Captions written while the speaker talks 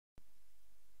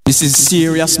This is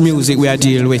serious music we are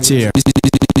dealing with here.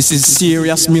 This is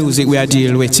serious music we are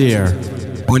dealing with here.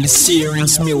 Well, it's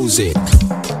serious music.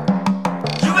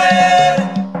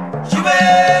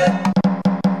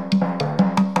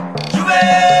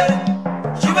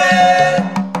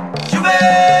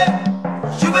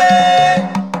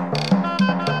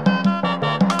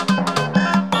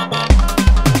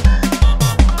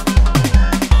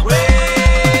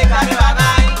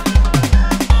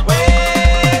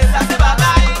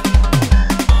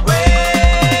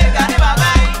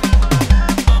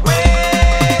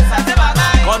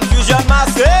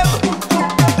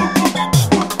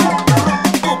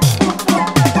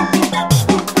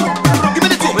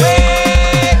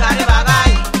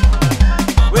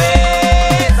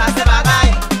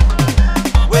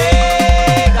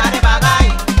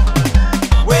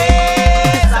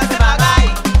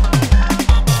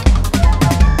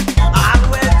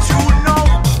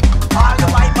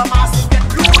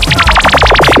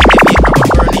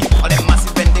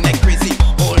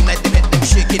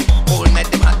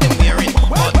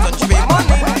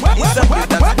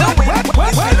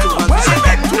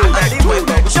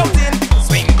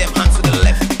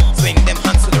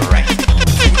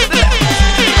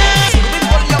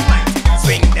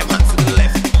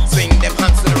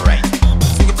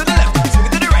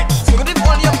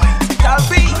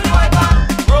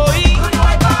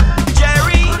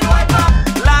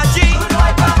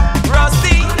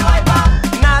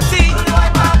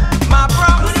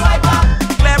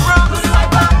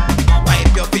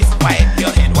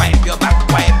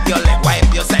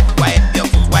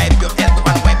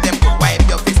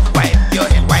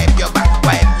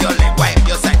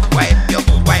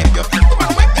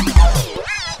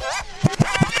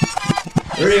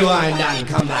 Rewind and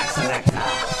come back, selector.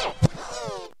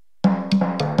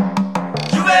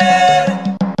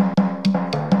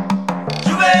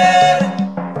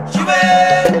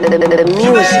 The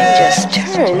music just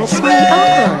turns me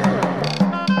on.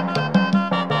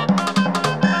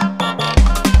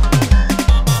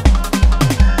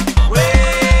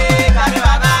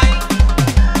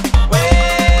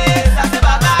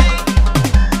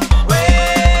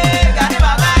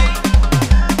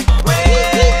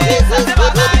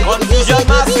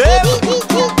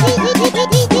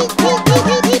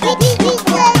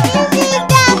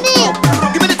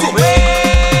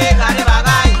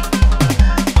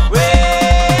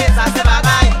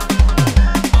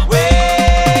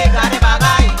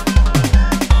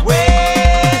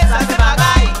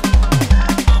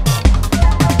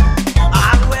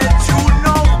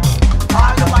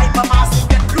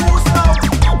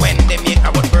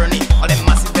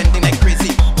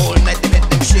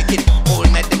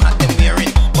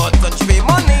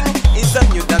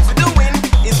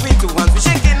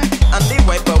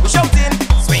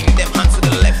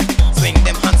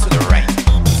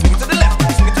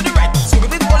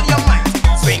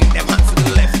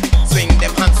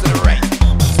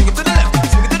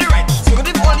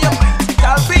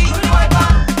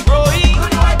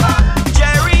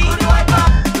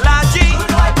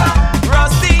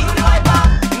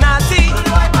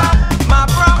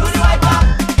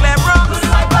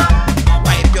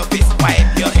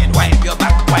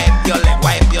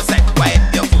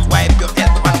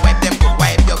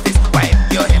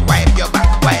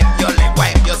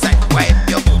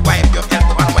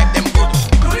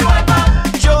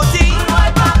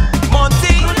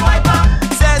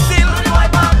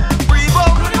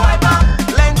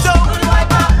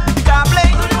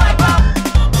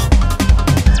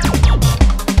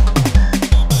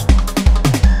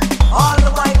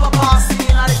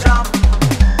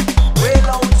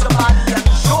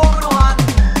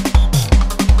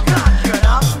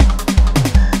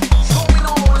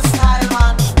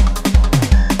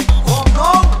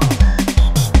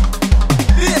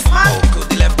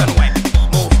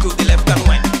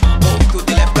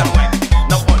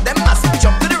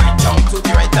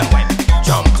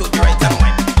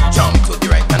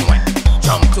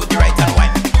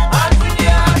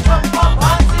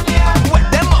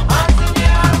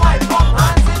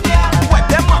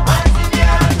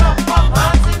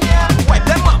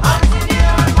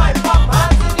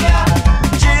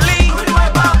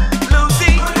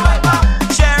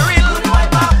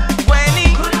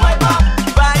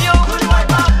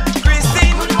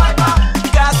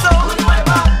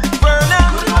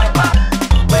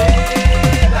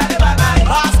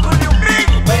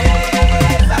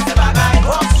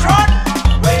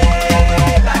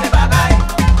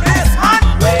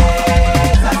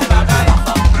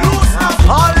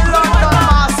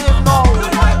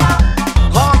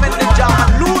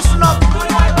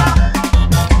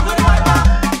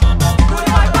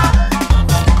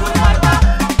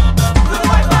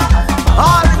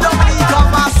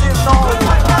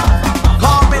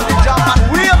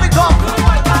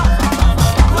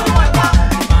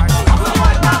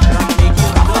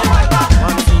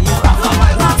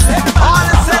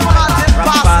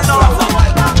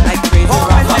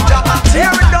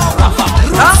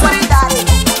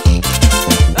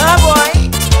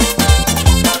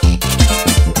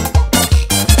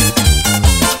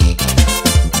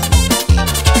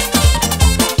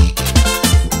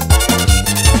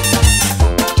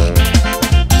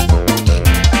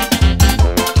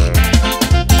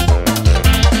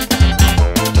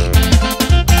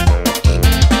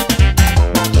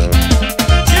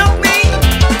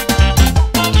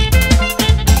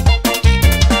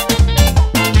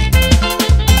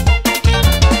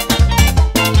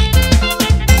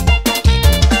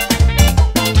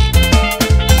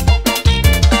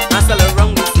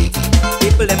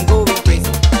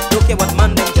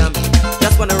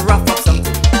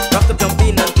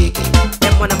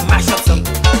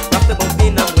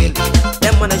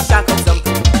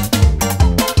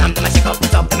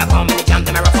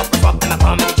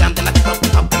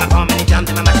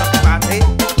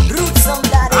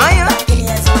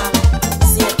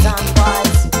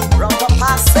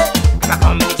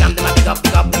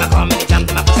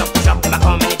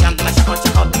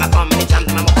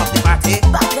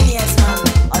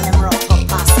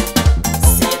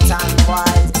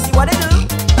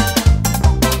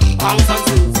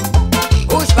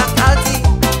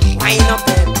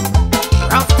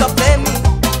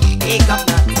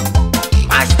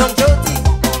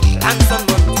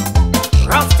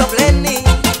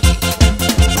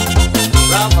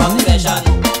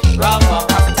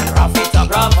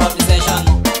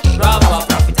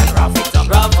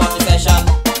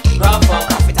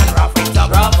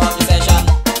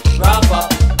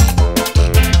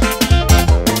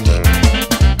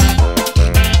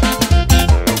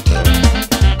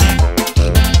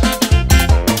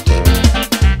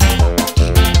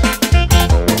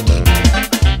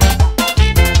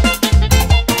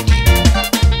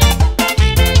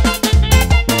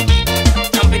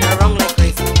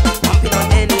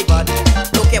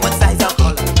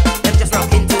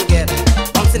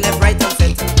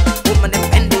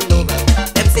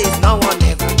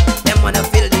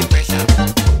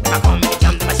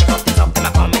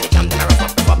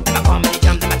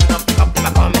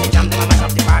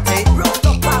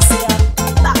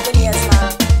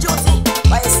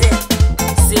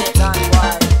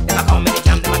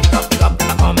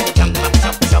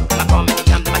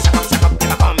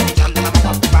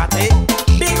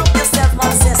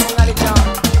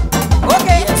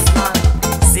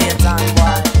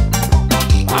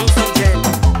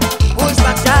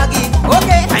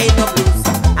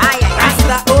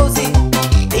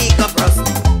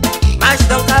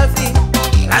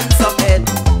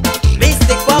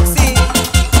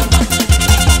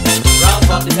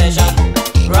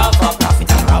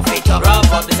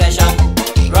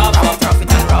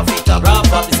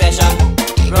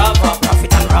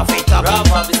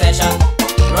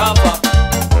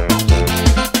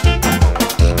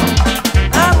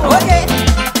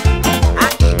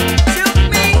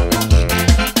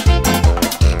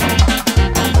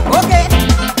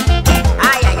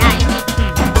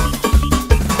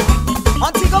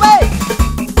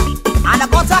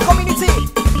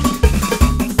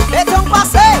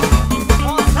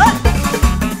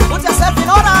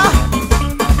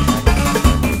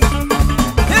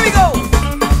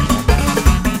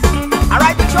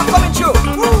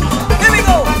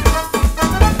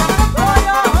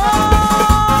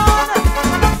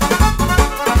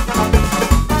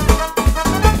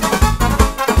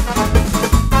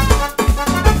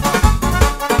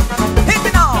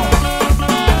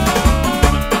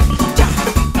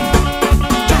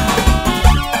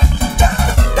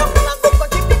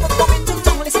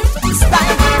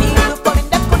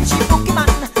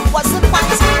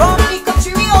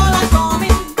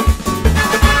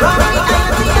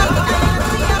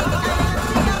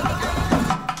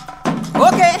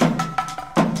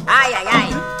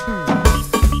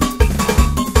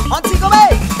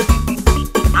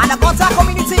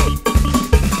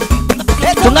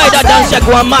 Tonight that dance check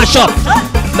go and mash up.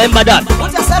 Remember that.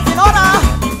 Put yourself in order.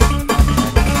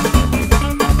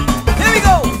 Here we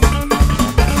go.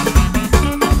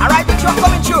 Alright, the truck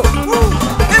coming through.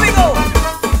 Here we go.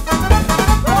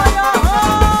 Throw your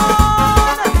hand.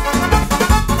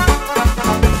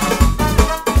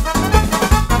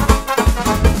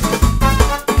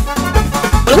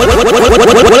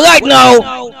 Right now,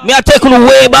 me I take you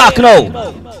way back now.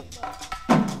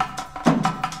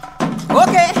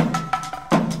 Okay.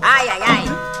 Aye, aye, aye.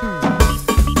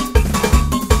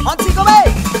 Antigone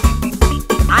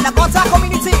and the Contact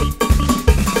community.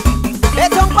 They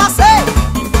don't pass it.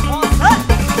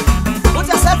 Put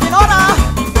yourself in order.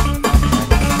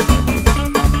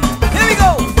 Here we go.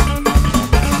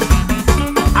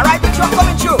 Alright, the truck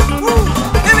coming through.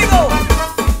 Here we go.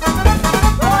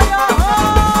 Throw your hand.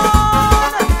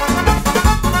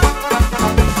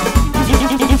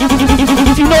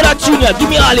 If you know that Junior, give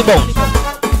me all the bounce.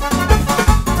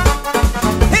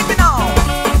 Hit me now.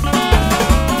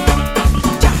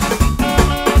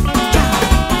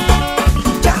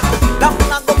 Down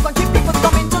and go country people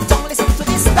coming to town. Listen to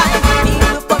this time.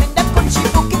 People calling them country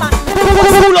bookie man.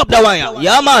 Pull up the wire.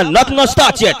 Yeah man, nothing no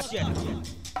start yet.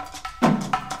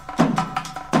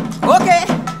 Okay.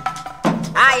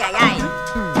 Aye, aye, aye.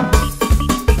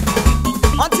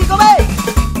 Antigone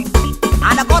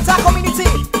and the Contact community.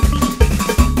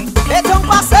 They don't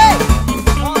pass it.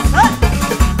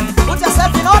 Put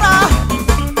yourself in order.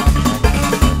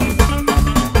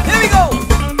 Here we go.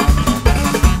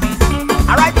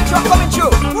 Alright, the truck coming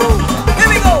through. Here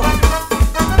we go.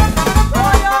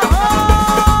 Throw your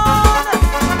hand.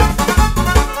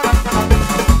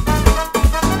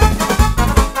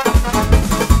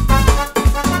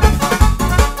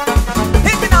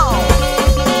 Hit me now.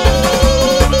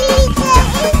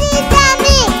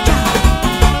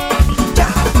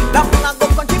 Down and go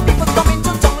country people coming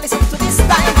to town. Listen to this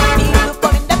time. People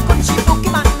calling them country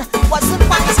bookie man. Wasn't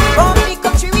wise. From the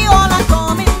country we all are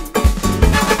coming.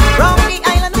 From the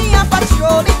island we are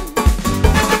patrolling.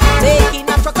 Taking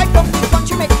a truck right from the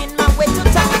country, making my way to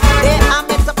town. There I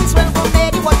met a peace well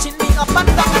lady watching me up and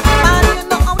down. And you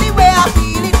know how the way I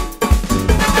feeling.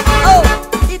 Oh,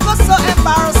 it was so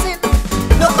embarrassing.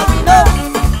 Nobody knows.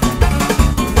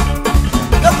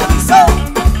 Nobody so.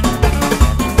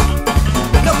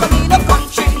 Nobody no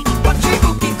country, country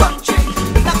bookie country.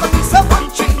 Nobody so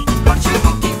country, country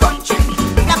bookie country.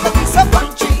 Nobody so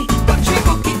country, country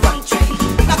bookie country.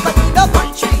 Nobody no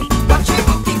country, country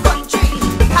bookie country.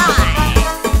 Hi,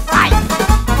 hi.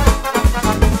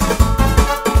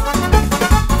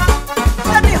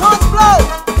 Let the horns blow.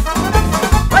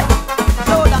 Wait,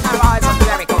 blow down the rise of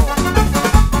Jericho.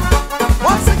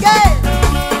 Once again,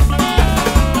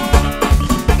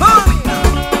 Boo-Yon.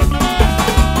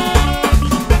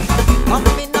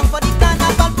 Coming up for the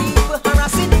carnival, people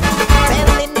harassing.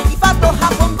 Telling me if I don't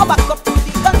have one, go back up to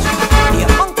the country. The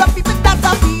amount of people that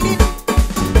are feeding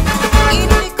in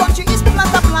the country is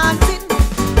planting.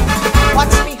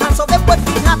 Watch me hands so them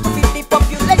working hard to feed the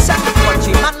population.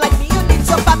 Countryman like me, you need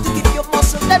some bad to give your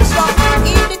muscle them strong.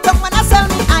 In the tongue when I sell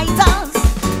me items,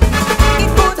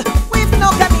 it good with no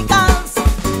chemicals.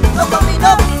 No coming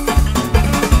up,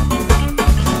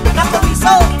 not coming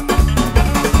so.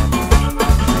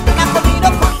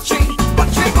 Napolino country,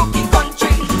 country bookie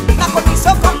country.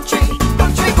 Napoliso country,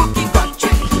 country bookie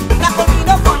country.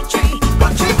 Napolino country,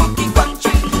 country bookie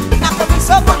country.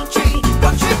 Napoliso country,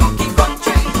 country bookie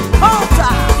country. Malta,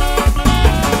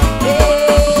 yeah.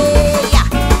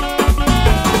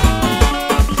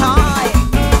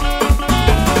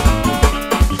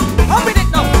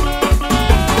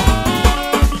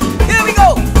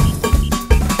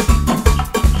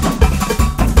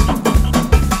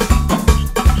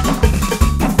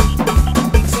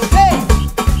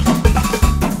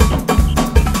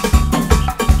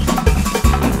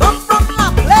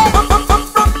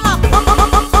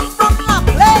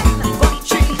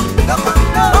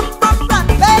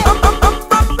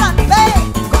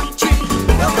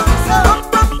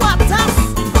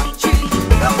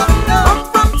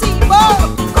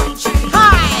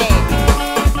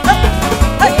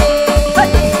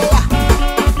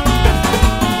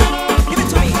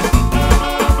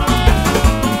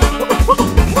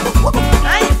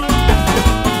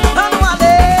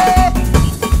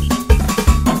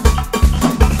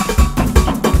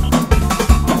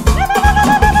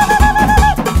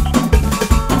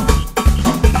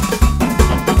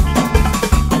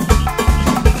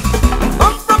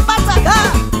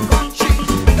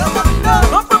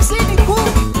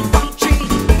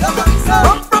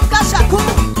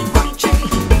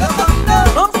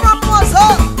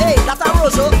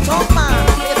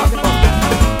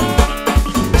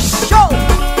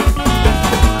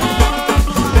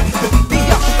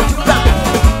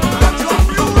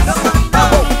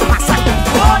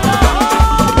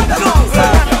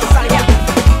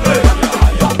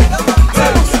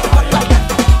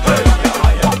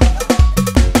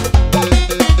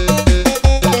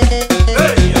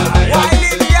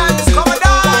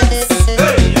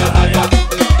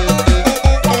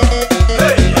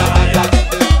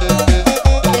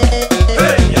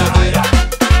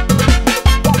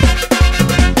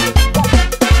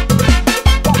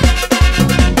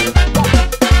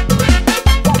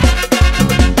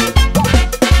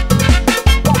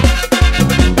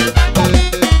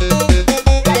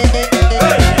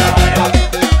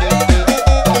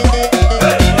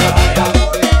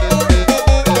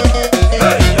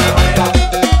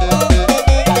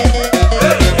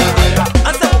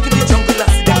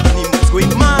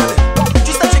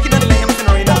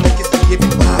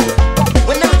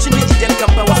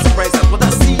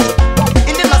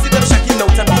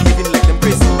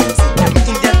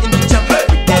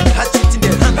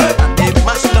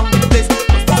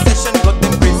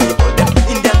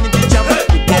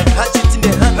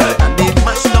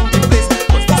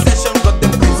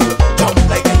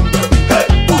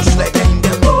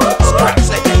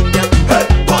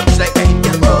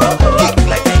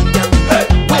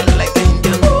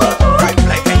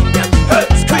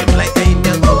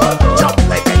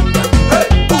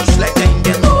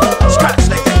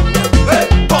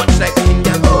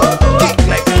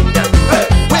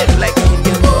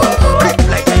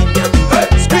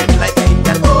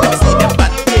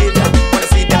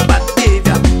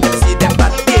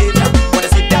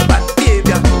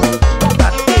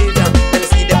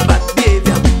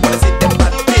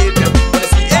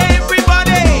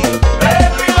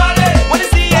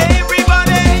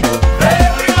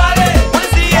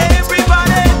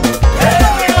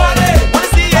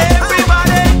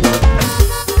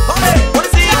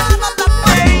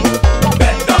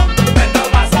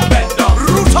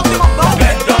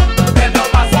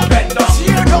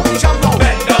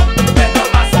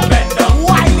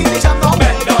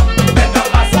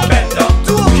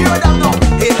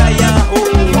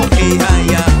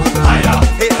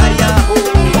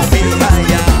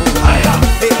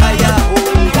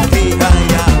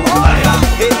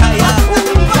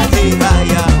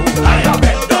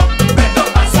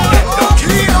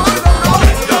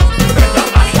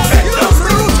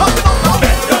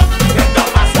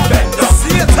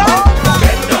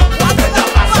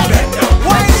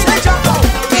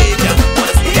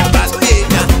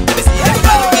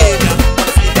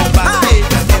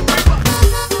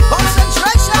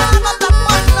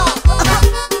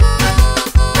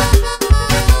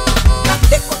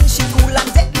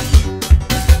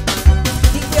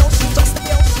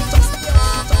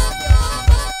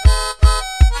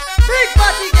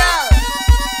 party girl.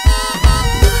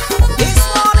 This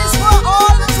one is for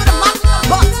all those with a manual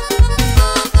butt.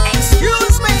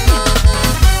 Excuse me.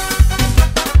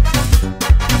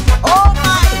 Oh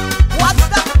my, what's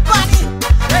that bunny?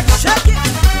 Let's check it.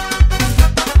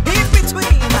 In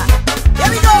between. Here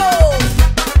we go.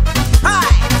 Hi.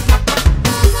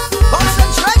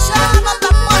 Concentration on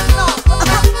the butt now.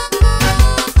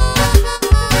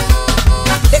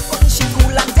 They couldn't she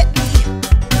cool and deadly.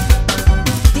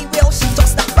 The way how she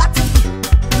toss that body.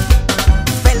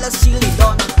 Fellas, she lay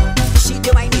done. She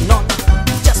do whining none.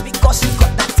 Just because she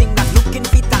got that thing that looking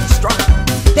fit and strong.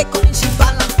 They couldn't she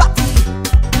balance body.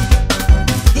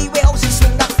 The way how she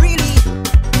swing that freely.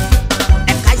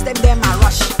 Them guys them a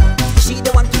rush. She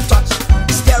the one to touch.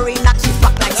 Staring at she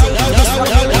back like saying this one.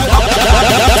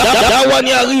 That one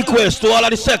your request to all of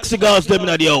the sexy girls them in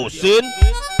the house, see?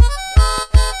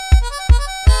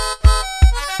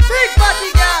 Big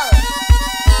party girl.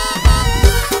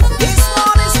 This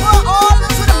one is for all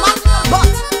those with a manual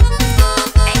butt.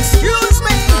 Excuse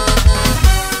me.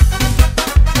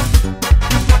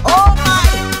 Oh my,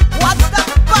 what's that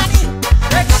bunny?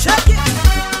 Let's check it.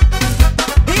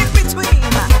 In between.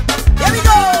 Here we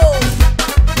go.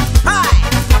 Hi.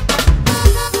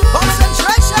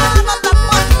 Concentration on the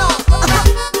butt now.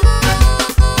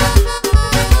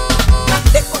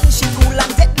 They couldn't she cool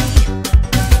and deadly.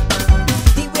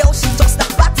 The way how she toss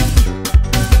that body.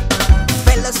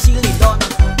 Fellas, she lay done.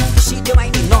 She do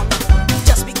whining none.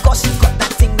 Just because she got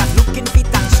that thing that looking fit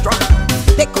and strong.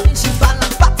 They couldn't she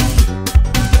balance body.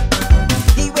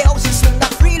 The way how she swing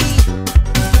that freely.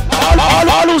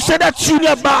 All who say that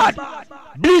junior bad,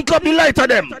 blink up the light of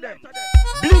them.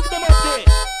 Blink them up there.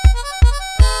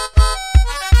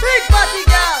 Big party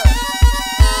girl.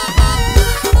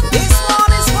 This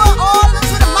one is for all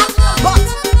those with a manual butt.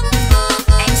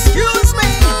 Excuse me.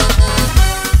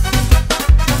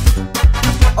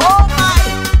 Oh my,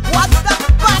 what's that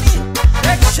bunny?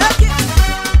 Let's check it.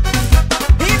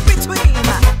 In between.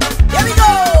 Here we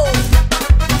go.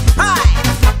 Hi.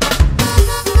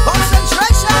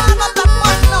 Concentration on the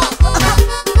butt now.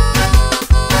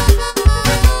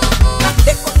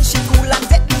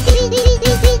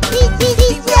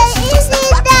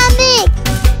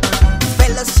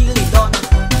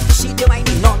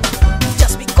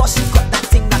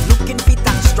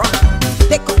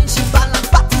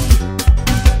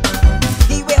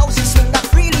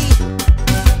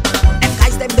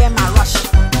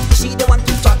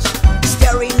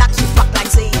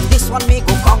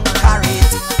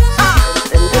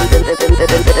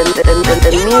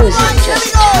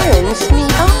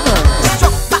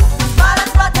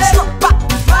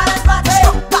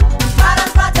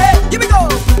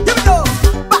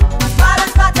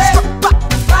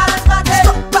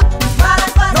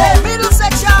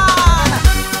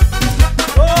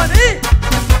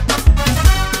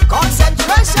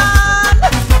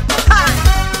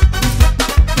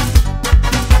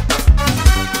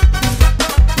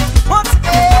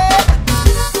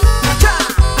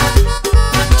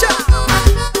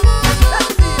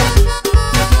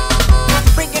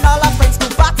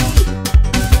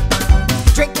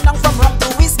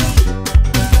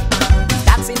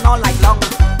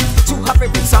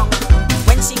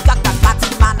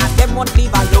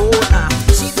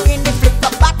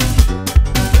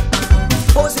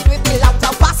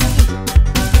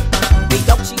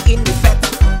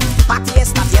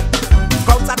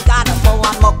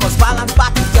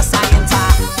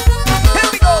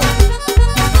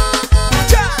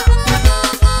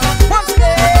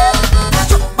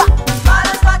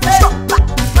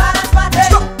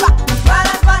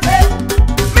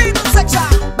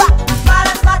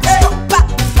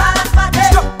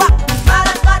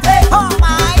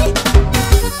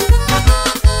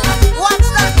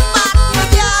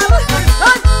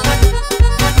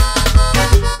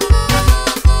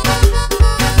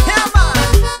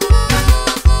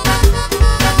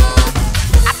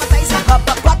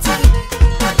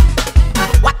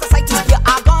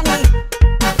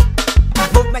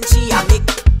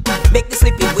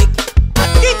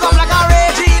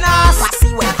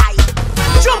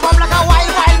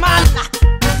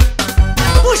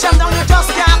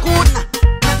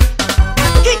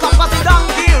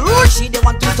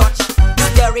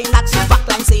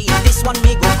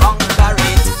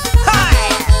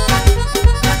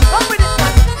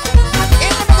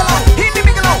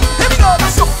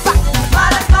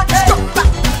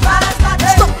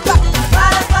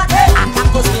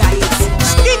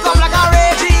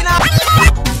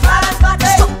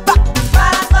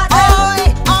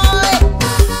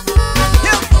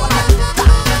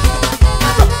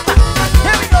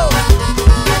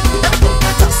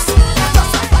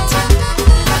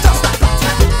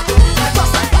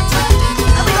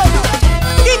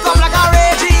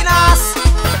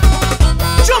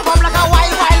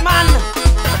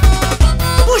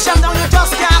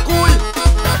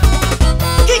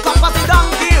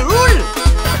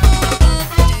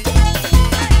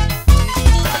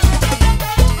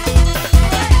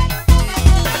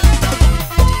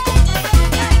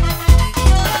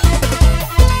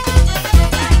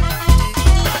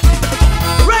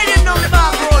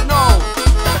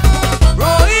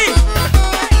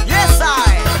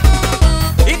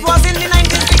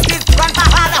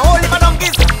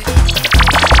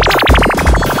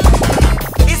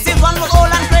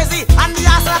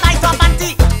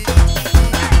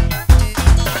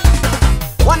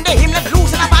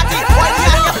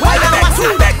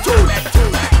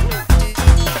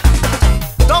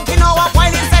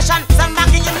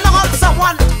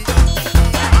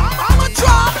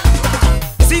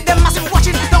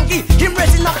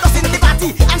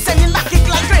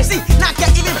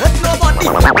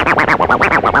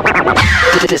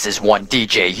 This is one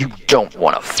DJ you don't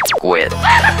want to f with.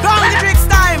 Down the tricks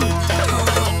time.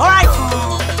 Alright,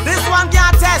 this one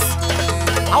can't test.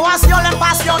 I want to see all them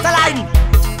pass you out the line.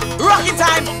 Rocky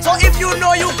time, so if you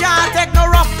know you can't take no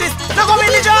roughness, now come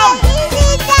in the jump.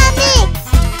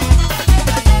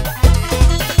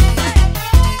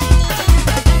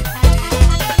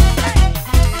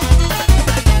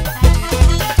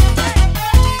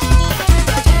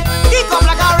 Kick up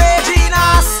like a raging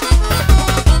ass.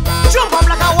 Jump up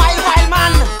like a wild, wild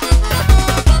man.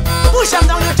 Push them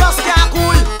down, you just can't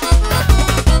cool.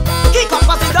 Kick up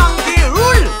cause the donkey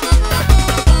rule.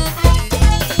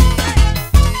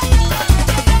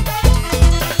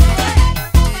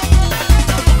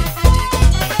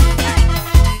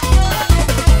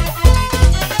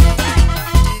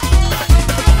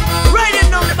 Riding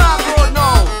down the back road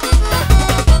now.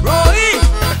 Roy,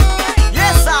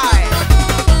 yes I.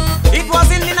 It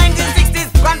was in the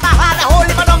 1960s, Grandpa had a whole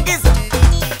heap of donkeys.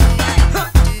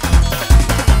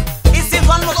 It seems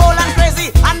one was old and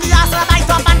crazy, and the ass of a bite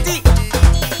of panty.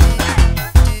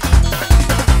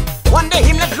 One day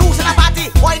him let loose in a party,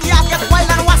 why the ass get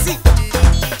wild and wassy.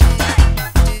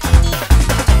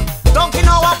 Donkey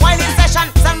now a while in session,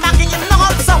 send backing him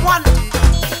knock out someone.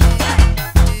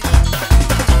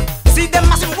 See them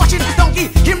massive watching the donkey,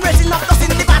 him raising up dust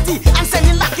in the party, and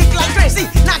sending back kick like crazy.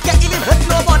 Not can't even hurt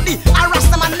nobody, I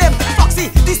rasta man them foxy.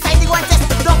 This time they go and test,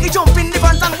 donkey jump in the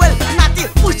front and well, natty,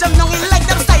 push them down in like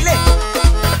them style.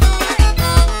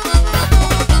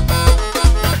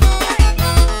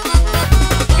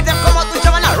 If them come out to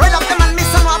German, I ride up them and miss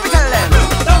some what we tell them.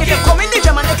 If they come in the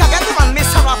German, they can't get to and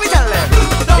miss some what we tell them.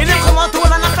 If they come out to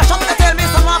one and I flash up, they tell me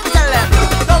some what we tell them.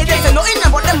 If they say no in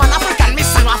them, but them man African,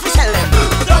 miss some what we tell them.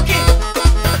 Donkey.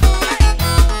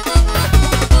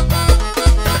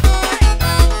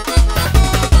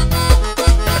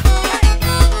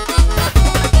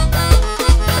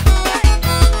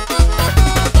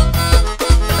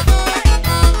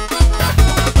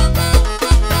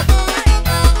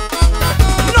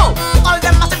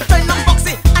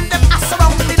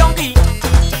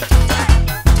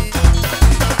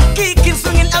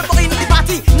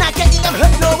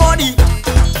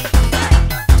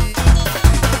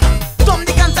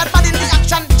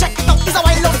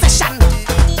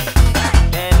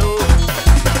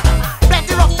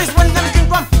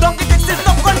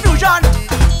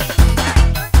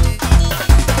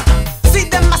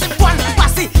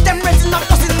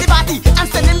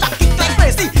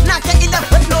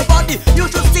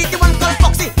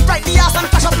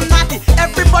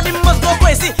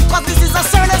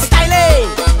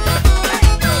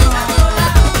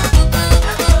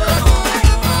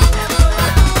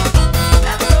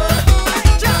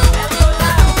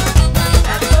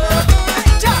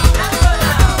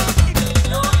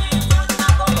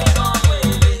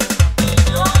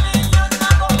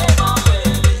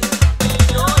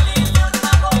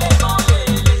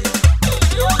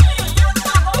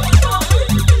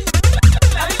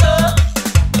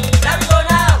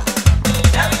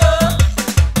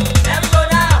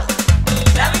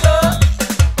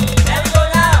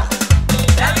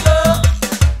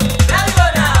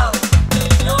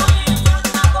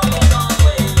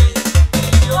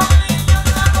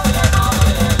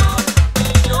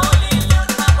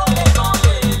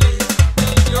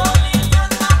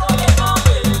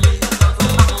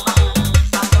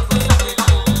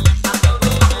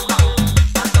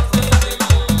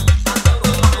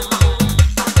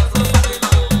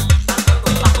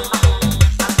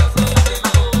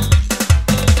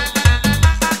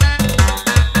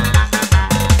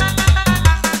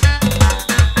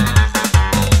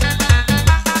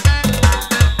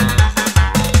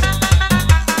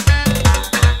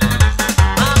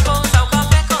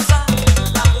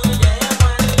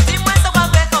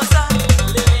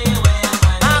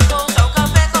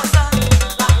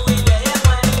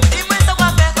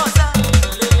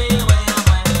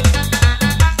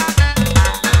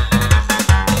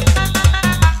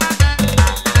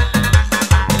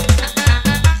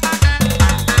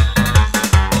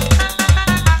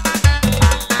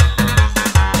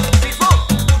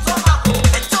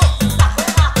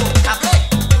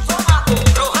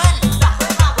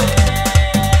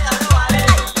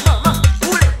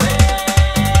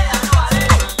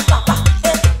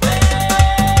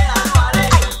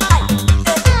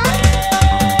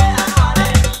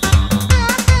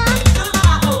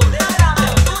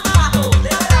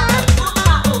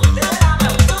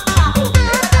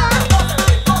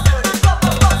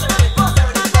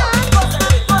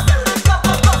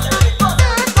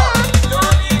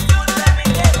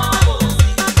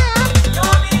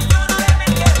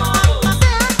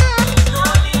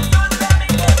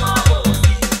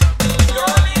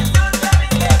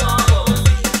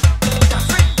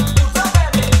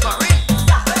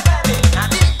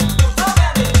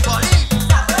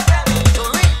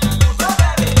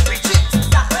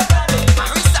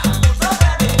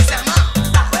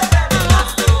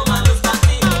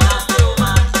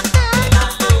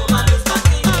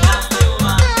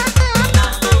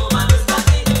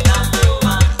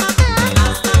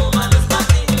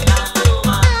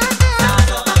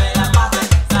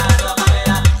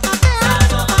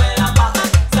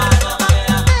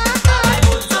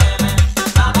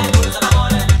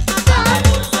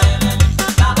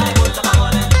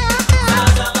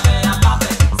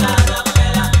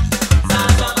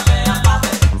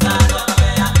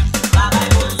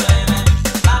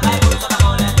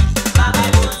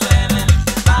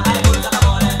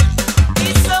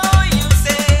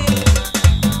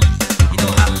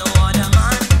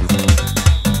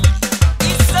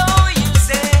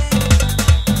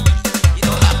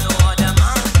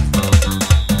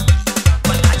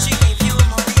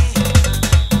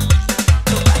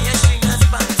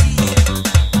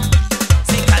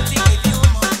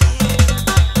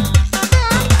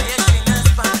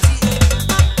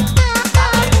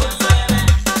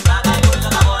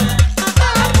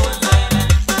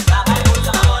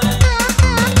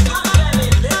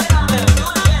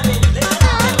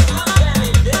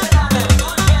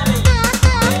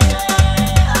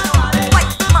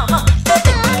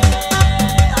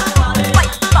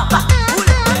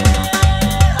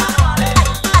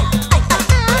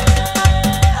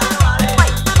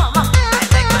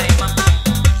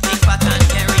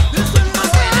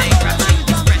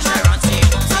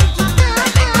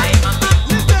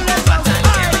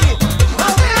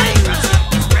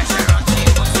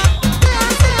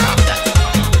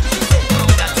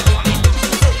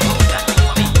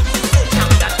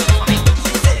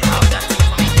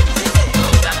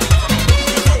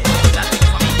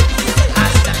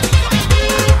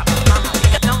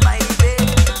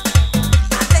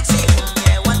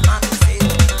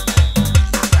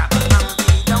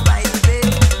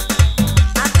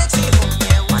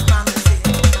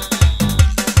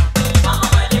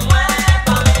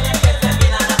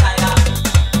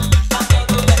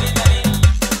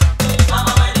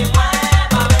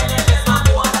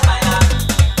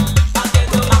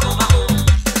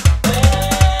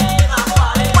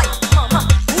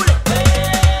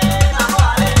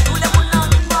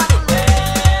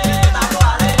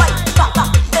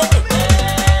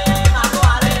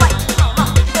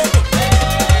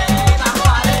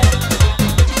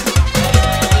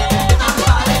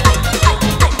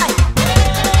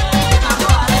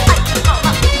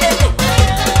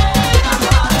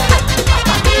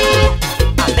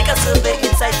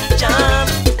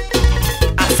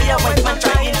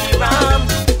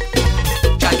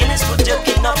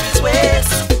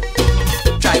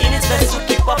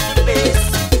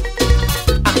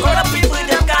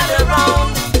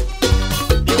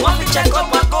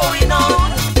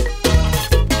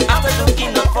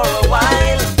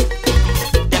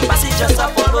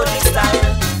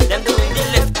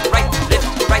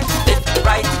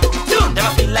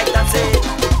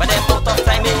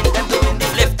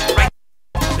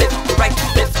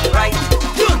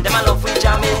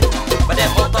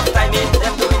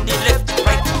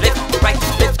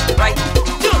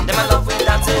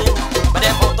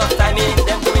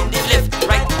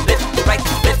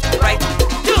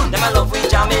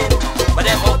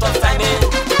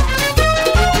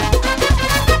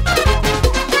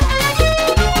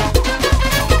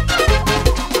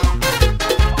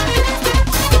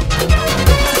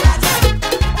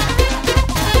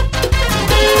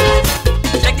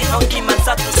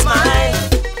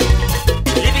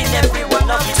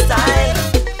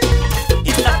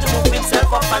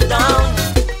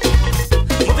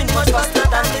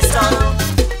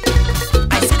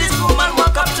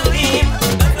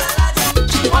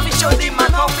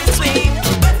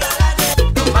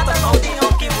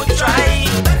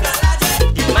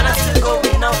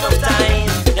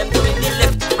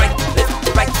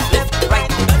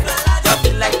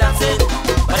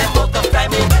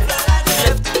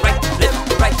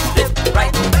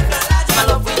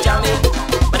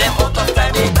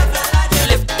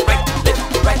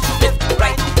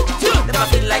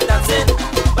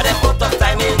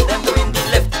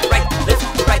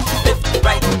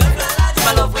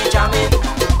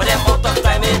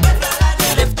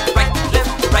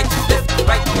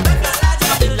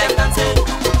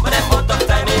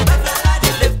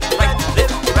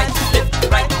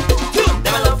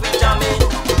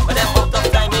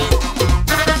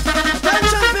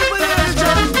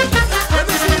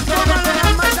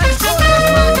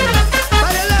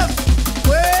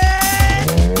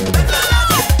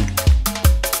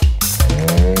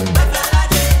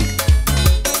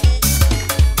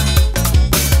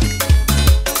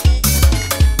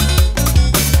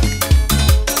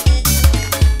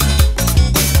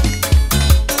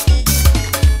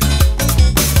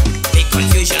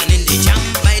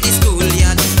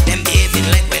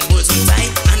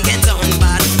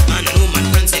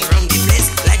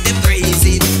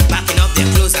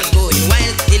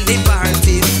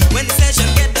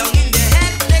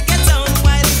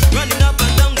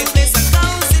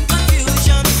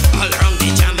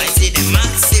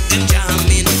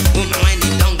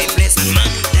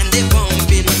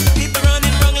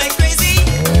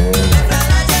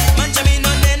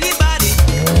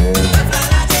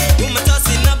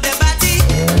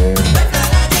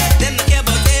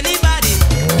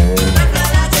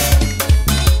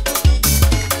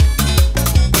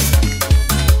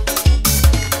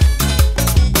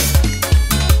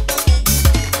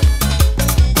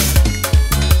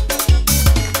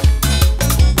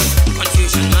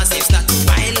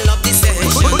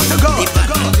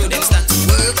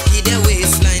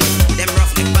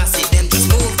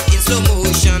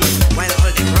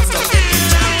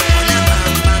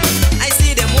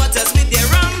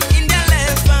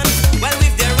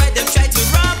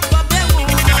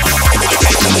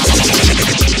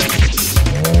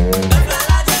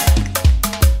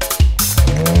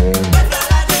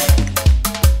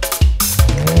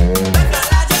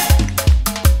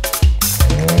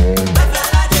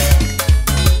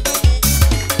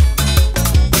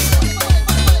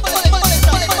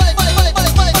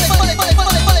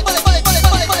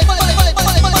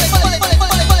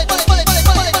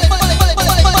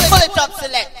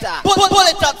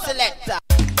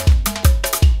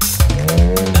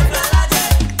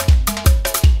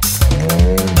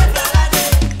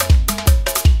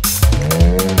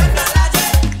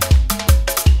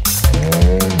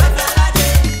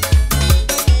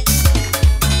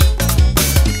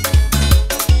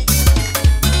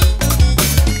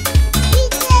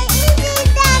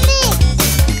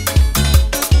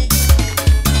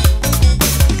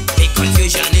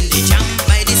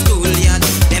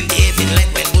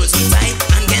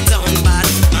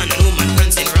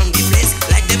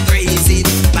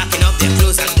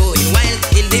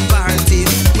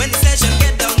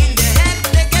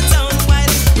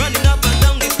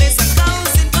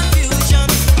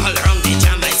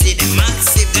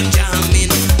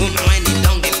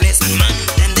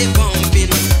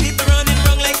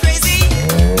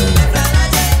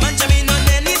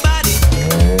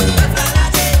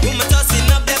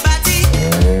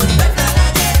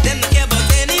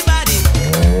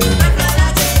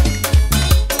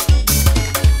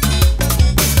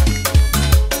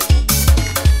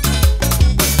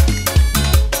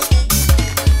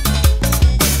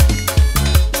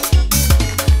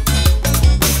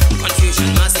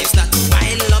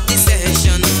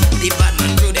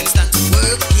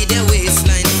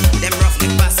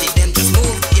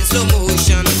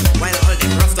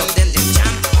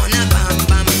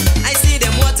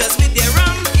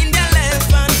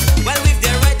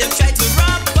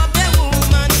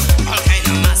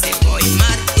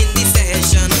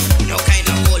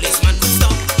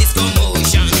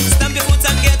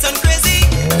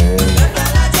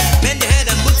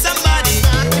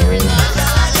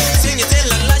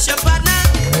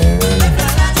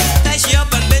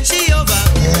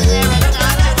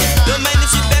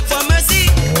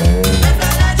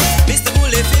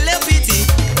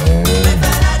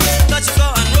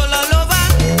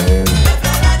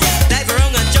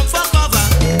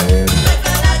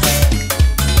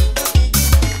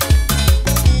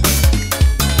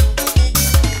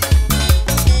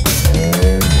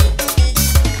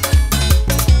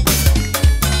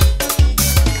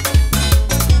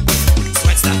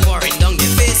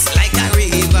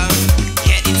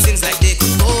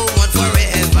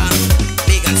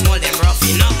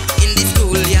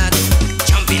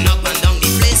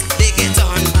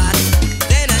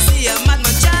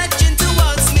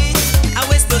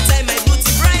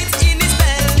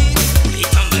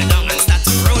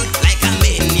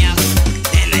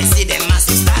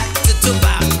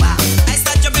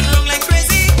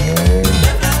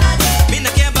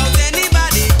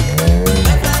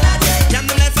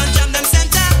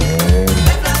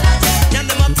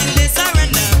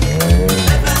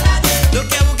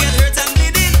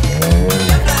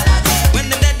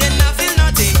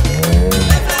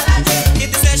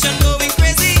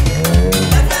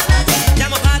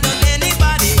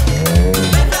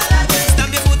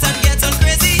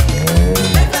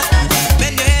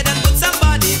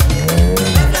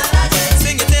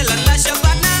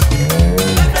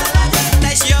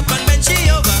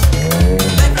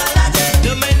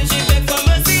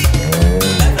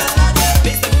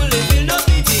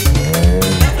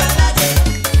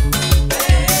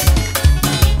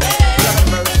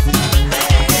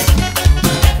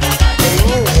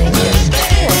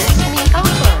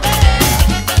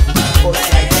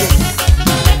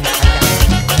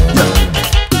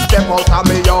 out of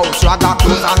me house, ragga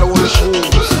clothes and old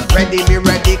shoes. Ready me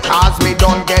ready cause me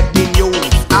don't get the news.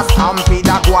 A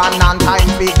stampede a go on and time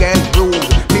fi get rude.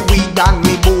 Me weed and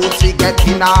me boots fi get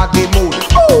in a the mood.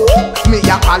 Ooh, me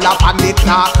a call up on the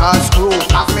clock a screw.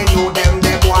 Cause me know them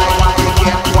boy why they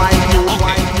get why you.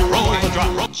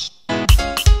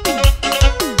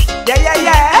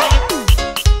 Yeah.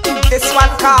 This one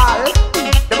call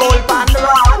the bull pan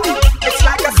run. It's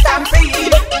like a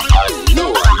stampede. I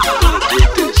know I'm gonna dig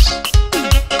this.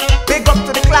 Big up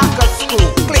to the clocker school.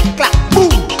 Click, clack, boom.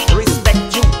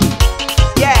 Respect you.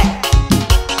 Yeah.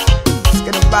 Let's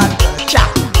get a bad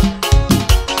chat.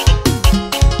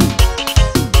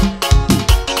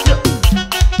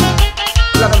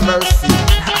 Lord of mercy.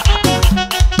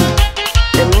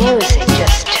 The music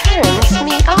just turns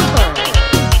me on.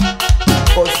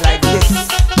 Goes like this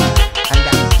and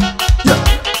that.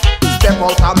 Step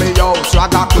out of me house,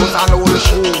 ragga clothes and old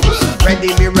shoes.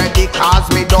 Ready me ready cause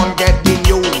me don't get the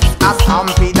news. A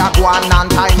stampede a go on and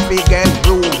time fi get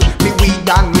rude. Me weed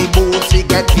and me boots fi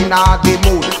get in a the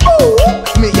mood. Ooh,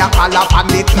 me a call up on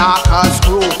the clock a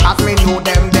screw. Cause me know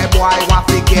them the boy want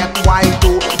fi get wine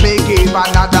too. Me give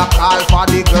another call for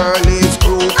the girl is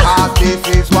crew. Cause this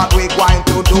is what we going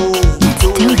to do.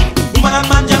 Woman and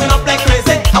man jamming up like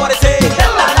crazy. I wanna say,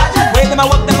 wait them I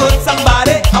walk them hurt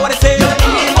somebody. I wanna say,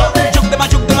 juke them,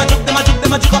 juke them, juke them, juke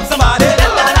them, juke up somebody.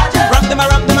 Ram them,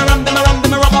 ram them, ram them, ram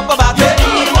them, ram up a body.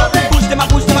 Push them,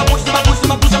 push them, push them, push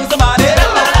them, push on somebody.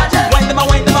 Wind them,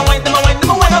 wind them, wind them, wind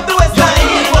them, wind up the west side.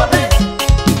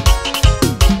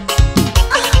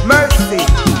 Mercy,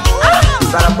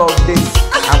 it's not about this,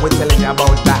 and we're telling you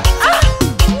about that.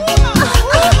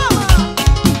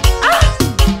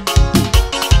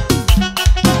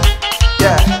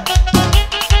 Yeah,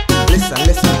 listen,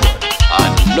 I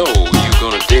know you're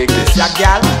gonna dig this. that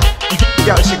gal,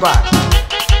 yo, she go on.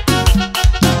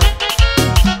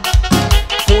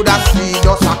 Food that see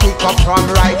just a kick up from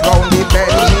right round the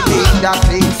bed. Me did that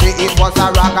thing, say it was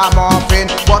a ragamuffin,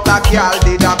 but a gal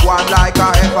did a go on like a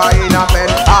heifer in a pen.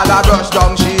 All a brush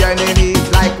down she enemies,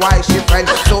 likewise she friend.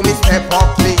 So me step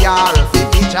up the yard, fi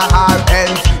teach her her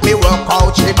ends. Me work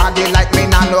out she body like me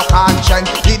nah no conscience.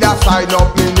 Did a sign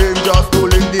up me name just to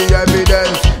leave the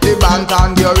evidence. The band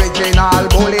and the original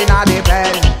bull in a the pen.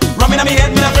 Rum inna me head,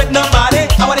 me not fret nobody.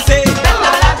 I wanna say,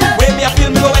 way me a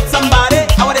feel me go wet somebody.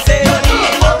 I wanna say,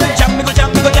 jam me go jam,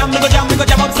 me go jam, me go jam, me go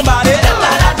jam up somebody.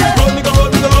 Roll me go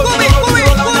roll, me go roll, me go roll, me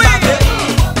go roll on the body.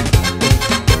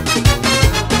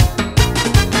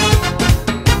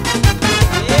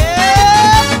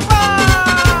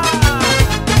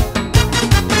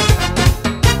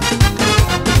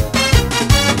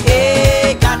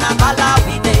 Hey, Canabala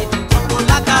vide, como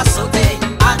la casote,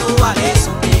 anu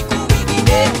eso me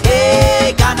cubide.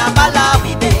 Hey, Canabala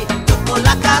vide, como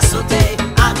la casote,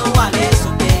 anu eso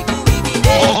me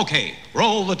cubide. Okay,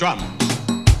 roll the drums.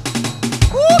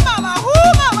 Mama,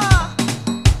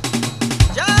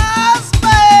 just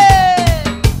play.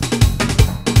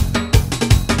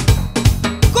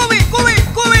 Cubi.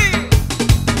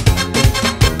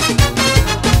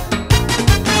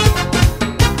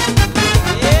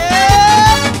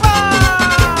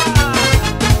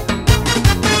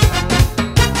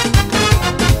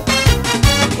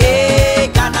 Hey,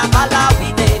 Canabala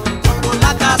vide, como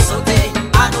la casote,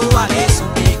 anu eso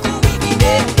me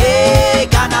cubide.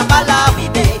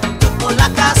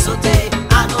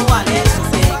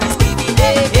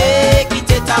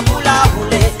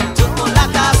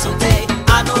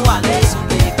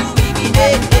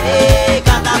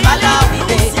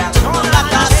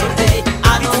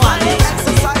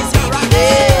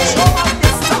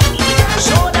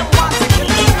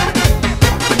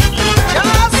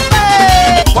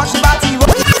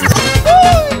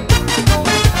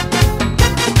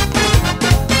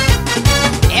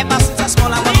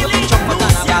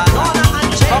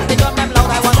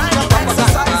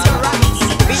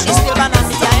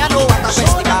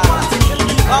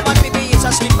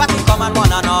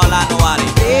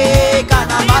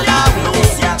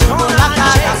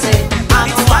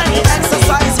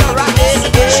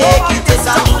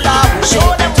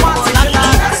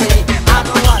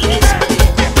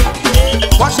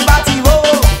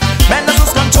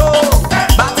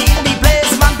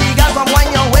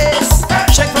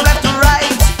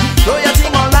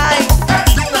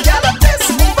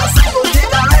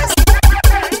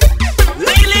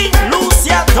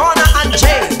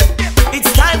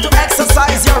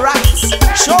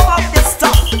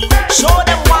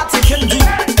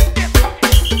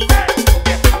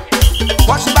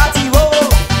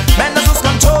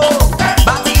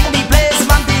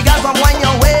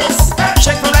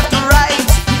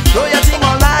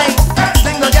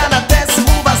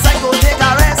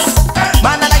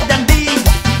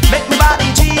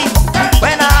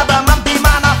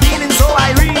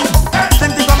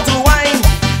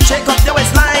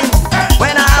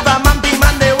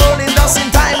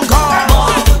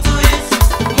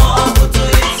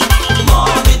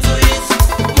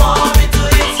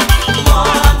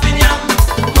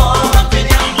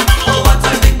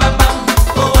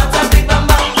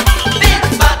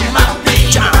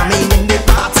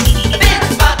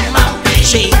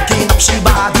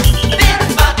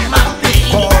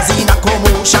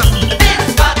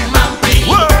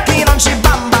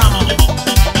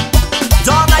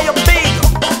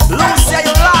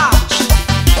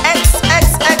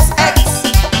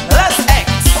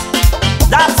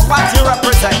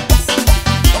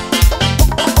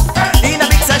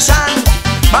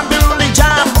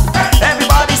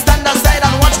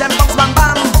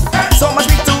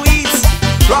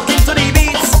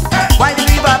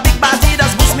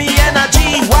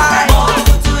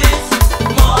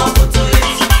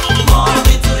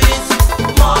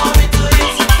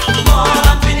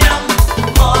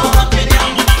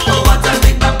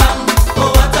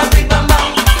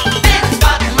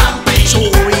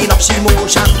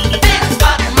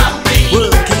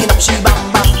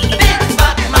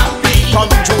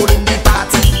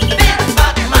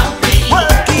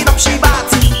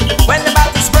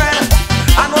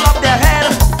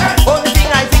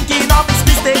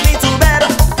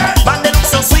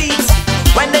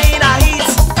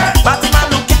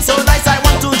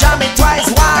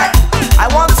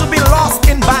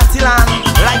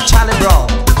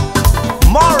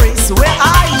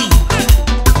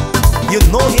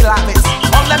 know he love it.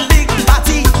 All them big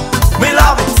party, we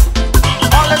love it.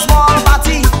 All them small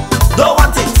party, don't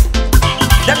want it.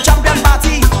 Them champion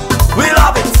party, we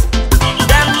love it.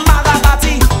 Them maga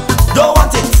party, don't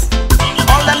want it.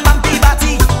 All them bumpy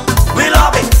party, we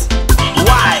love it.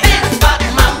 Why? Big fat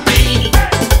mumpy.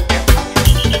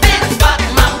 Big fat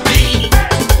mumpy.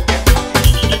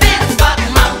 Big fat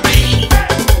mumpy.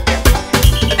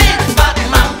 Big fat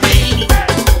mumpy.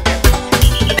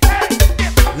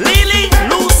 Lily,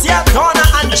 Lucia, Donna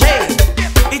and Jay,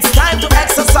 it's time to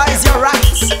exercise your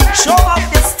rights. Show off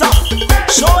your stuff.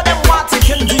 Show them what you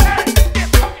can do.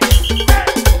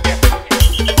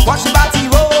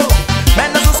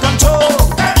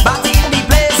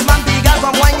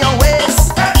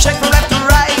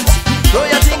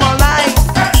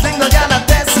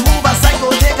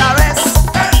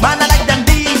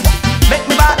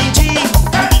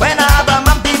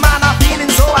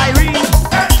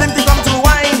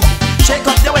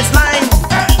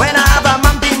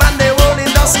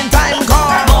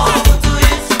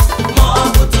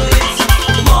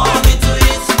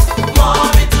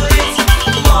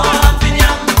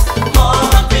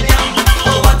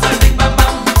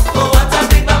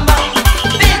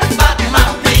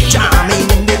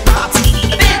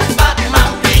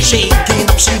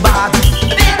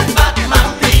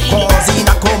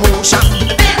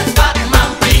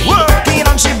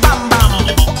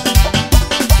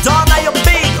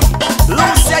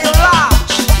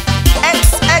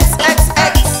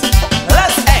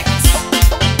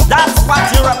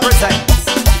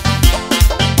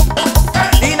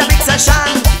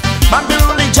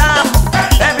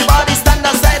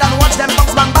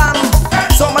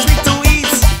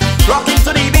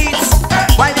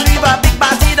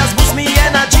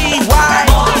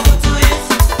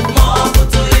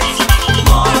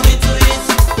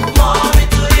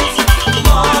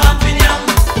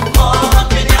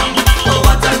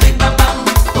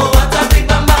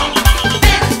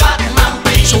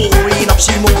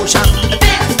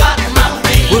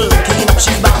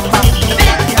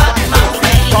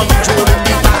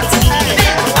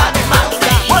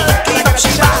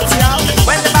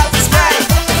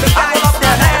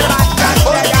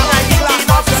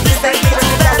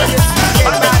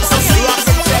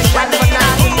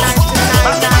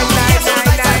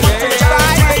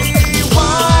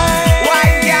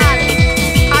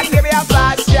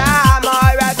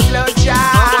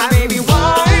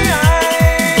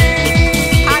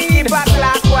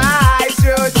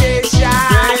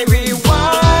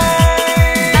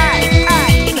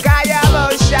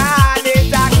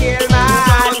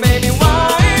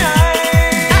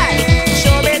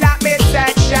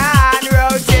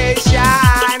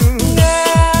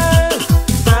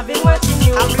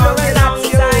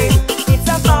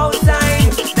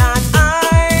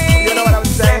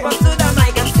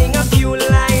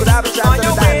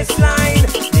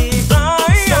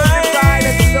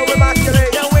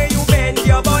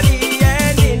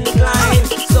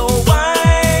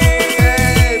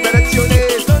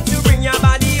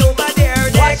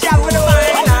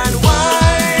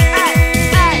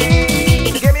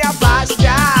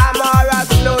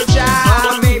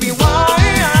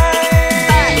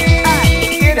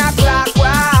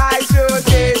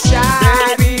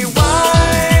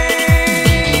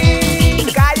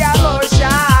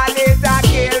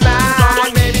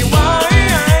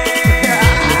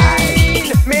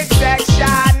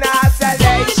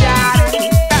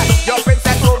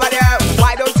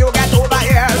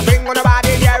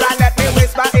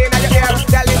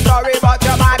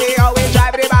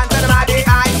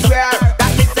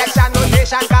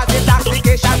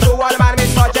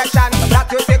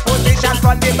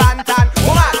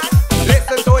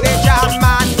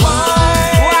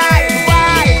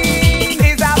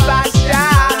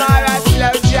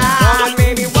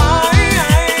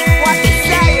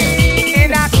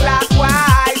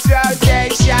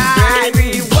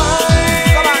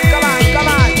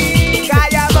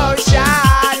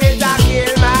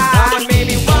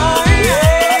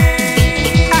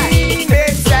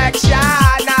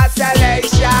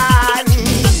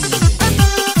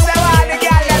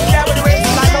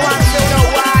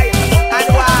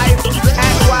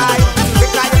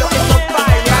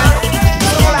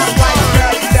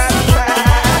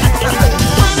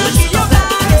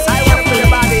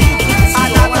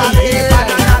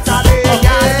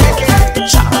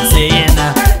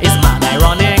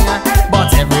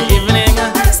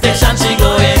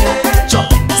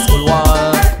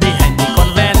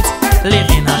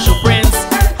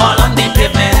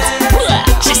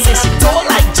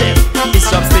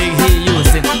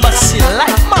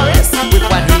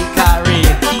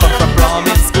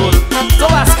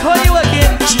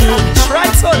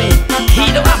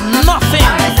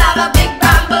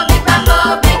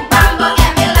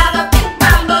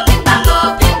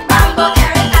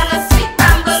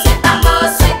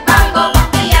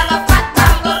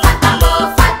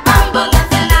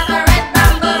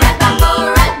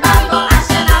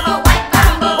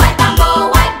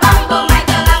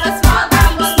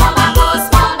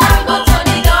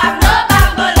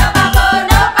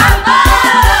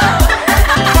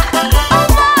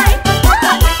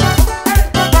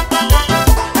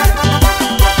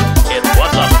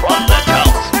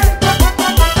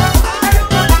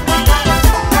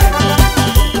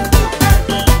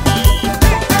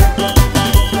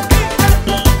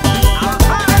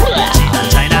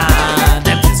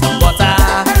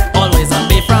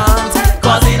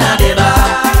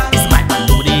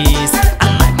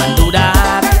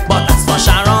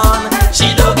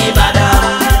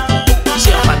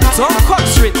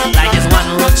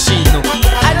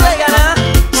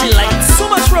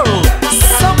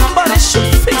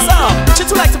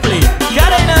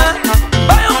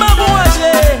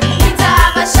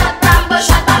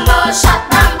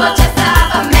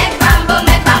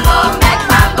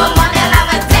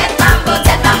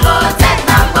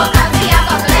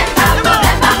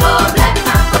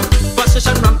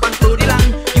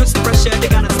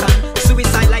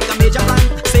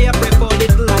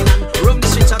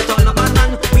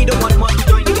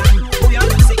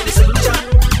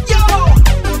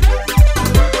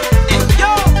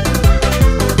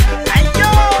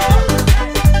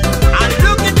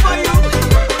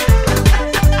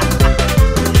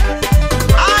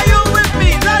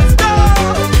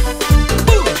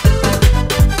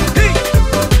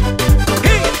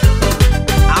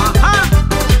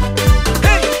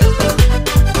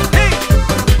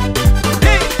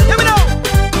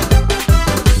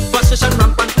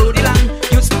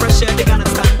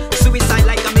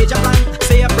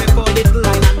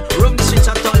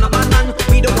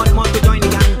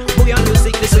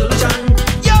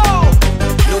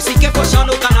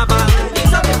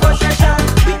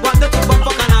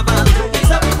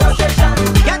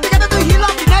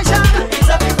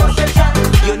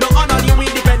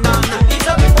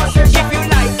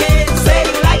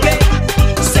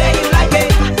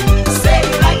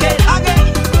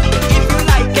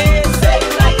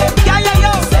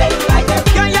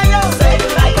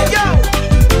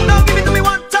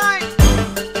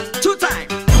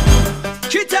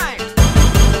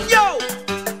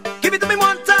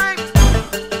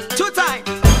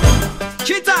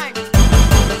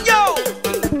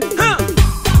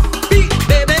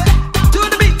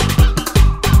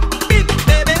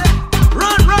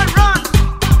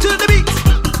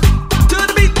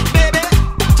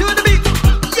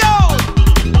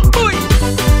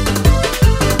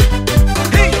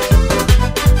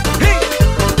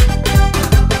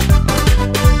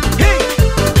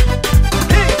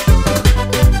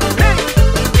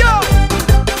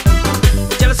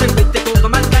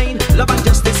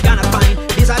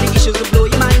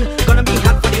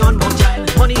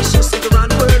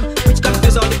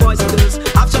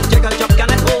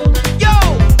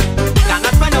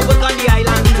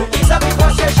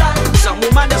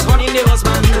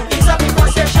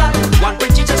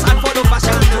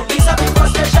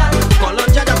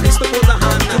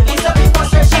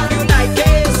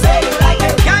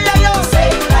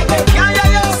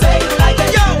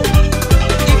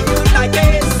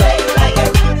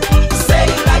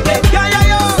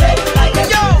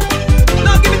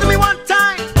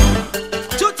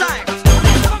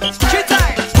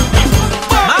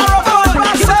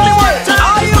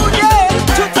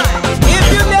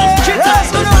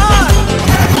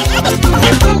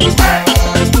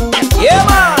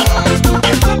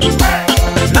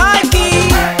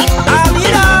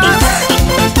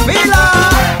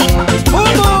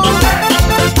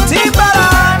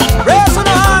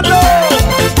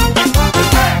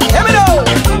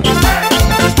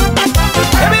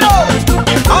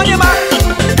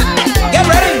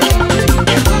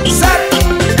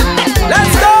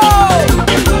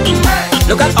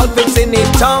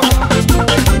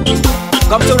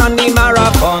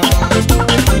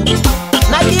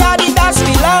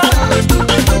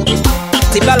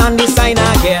 designer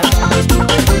again.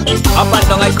 Up and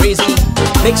down like crazy.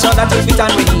 Make sure that you fit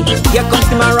and ready. Here comes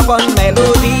the marathon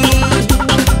melody.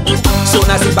 Soon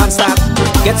as the band start,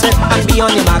 get set and be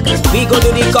on your mark. We go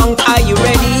do the count. Are you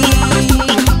ready?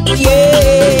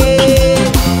 Yeah.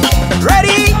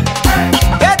 Ready?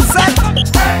 Get set.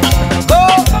 Go,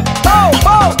 go,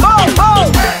 go, go, go.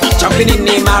 Jumping in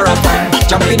the marathon.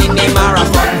 Jumping in the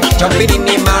marathon. Jumping in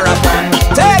the marathon.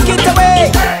 Take it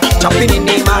away. Jumping in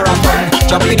the marathon.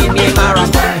 Jumping in the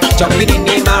marathon. Jumping in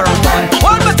the marathon.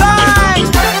 One more time.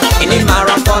 In the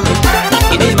marathon.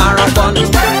 In the marathon.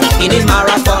 In the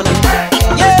marathon.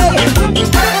 Yeah.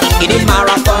 In the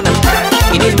marathon.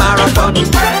 In the marathon.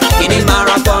 In the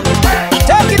marathon.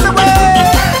 Take it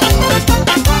away.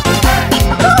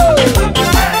 Woo.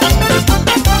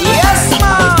 Yes,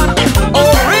 man.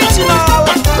 Original.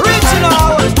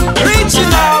 Original.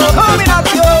 Original. Coming at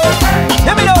you.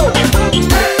 Let me know.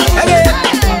 Again.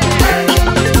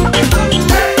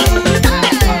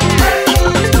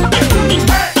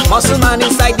 Muscle man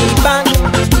inside the band.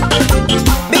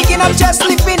 Picking up chest,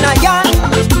 lifting a yarn.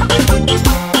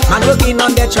 Man working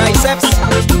on their triceps.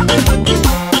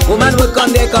 Woman work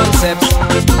on their concepts.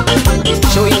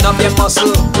 Showing off their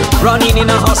muscle. Running in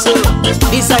a hustle.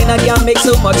 Designer can make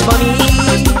so much money.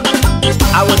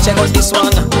 I will check out this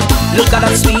one. Look at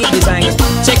that sweet design.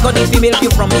 Check out the female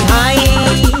view from behind.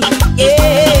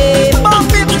 Yeah,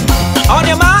 bump it. On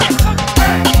your mark.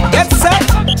 Get set.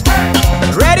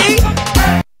 Ready?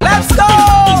 Let's go.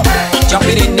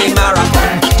 Jumping in the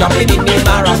marathon. Jumping in the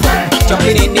marathon.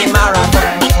 Jumping in the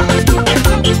marathon.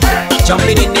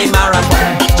 Jumping in the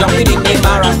marathon. Jumping in the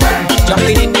marathon.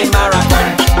 Jumping in the marathon.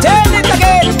 Tell it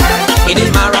again. In the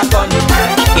marathon.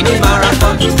 In the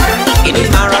marathon. In the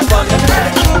marathon.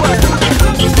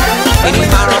 In the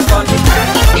marathon.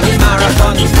 In the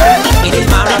marathon. In the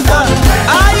marathon.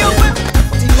 Are you with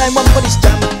me? 49 for this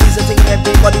jam is a thing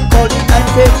everybody call it. I'm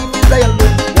ready to fly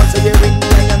alone. Once a year in the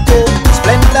iron toe.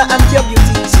 Splendor and pure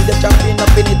beauty. See the champion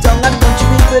up in the tongue and country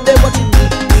people they watching me.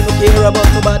 We don't care about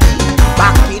nobody.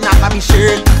 Backing up on me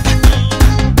shirt.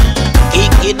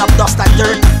 Kicking up dust and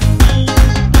dirt.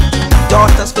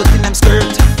 Daughters floating them skirt.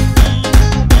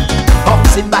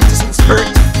 Bouncing back to some skirt.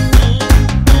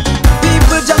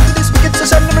 People jump to this wicked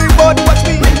session. Everybody watch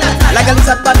me. Like a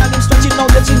lizard band and him stretching out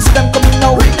the chin. See them coming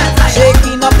now.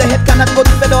 Shaking up the head cannot go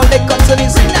to bed. All they concern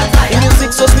is the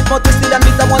music so sweet, more tasty than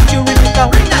meat. I want you rip it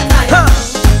now. Huh.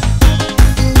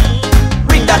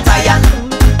 Ring that iron.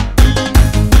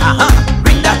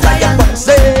 Ring that iron.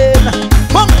 Bouncing.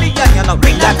 Bump the iron. Now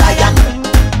ring that iron.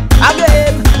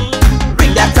 Again.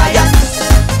 Ring that iron.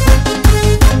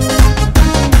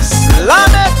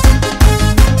 Slam it.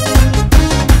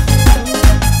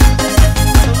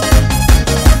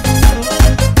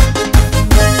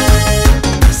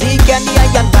 See can the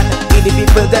iron man give the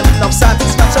people them enough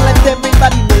satisfaction. Let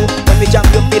everybody know when we jump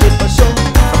you feel it for sure.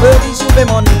 From early Sunday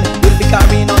morning we'll be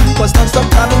carrying on. Cause non-stop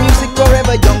time the music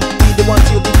forever young. Be the ones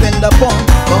you depend upon.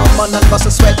 Come on and bust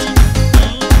a sweat.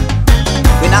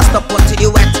 We not stop until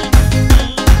you wet.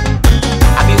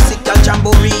 A musical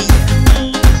jamboree.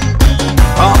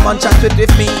 Come on, chant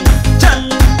with me.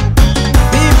 Chant.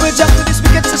 People jump to this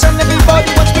wicked session. Everybody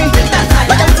watch me.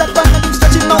 Like a lizard band and him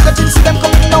stretching out the chin. See them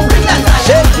coming now.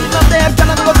 Shaking up their head,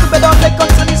 cannot go to bed. All they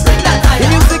concern is the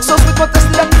music so sweet, but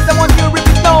testing them needs. I want you to rip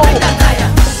it now.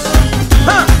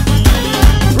 Huh.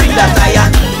 Ring that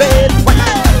iron.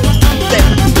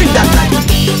 Ring that iron.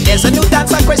 There's a new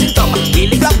dance and crazy top.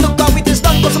 Really glad to go with this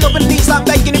done. Cause I'm open knees. I'm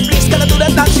begging you please. Can I do the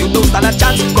dance? You don't stand a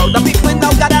chance. Crowd of people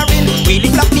now gathering. Really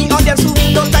flap the audience who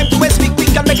no time to waste. We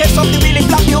can make it something really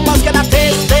flap. You must get a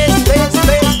taste, taste, taste,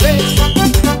 taste, taste.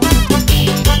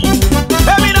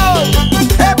 Let me know.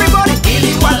 Everybody.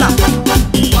 Willy walla.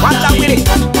 Walla willy.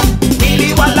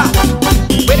 Willy walla.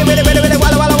 Willy willy willy willy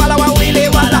walla walla walla walla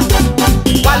willy walla.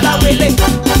 Walla willy.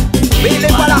 Willy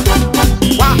walla.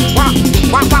 Wah wah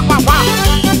wah wah wah wah.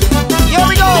 Here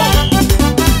we go.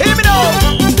 Here we go.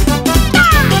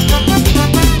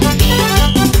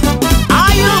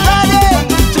 Are you ready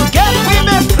to get with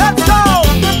me? Let's go.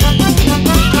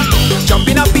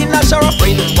 Jumping up in a shower of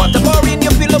rain. Water pouring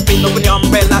you feel up in. Open your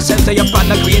umbrella, shelter your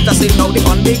partner, create a scene. Now the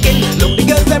fun begin. Look the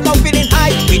girls them now feeling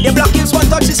high. With the black heels one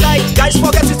touch the sky. Guys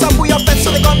forget it's up with your fence,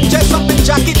 so they come dress up in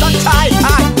jacket and tie.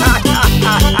 Hi hi hi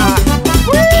hi hi.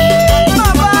 Wee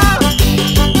mama.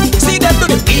 See them do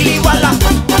the Billy Walla.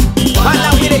 Walla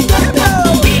with it.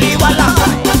 Billy Walla.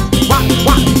 Wah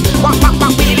wah wah wah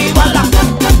wah Billy Walla.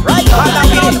 Right Walla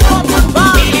with it.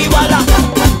 Billy Walla.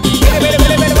 Billy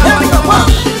Billy Billy Billy Walla.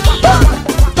 Bang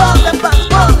bang them bang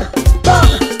bang bang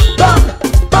bang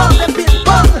bang them beat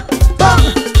bang bang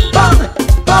bang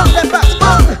bang them bang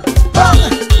bang bang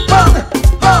bang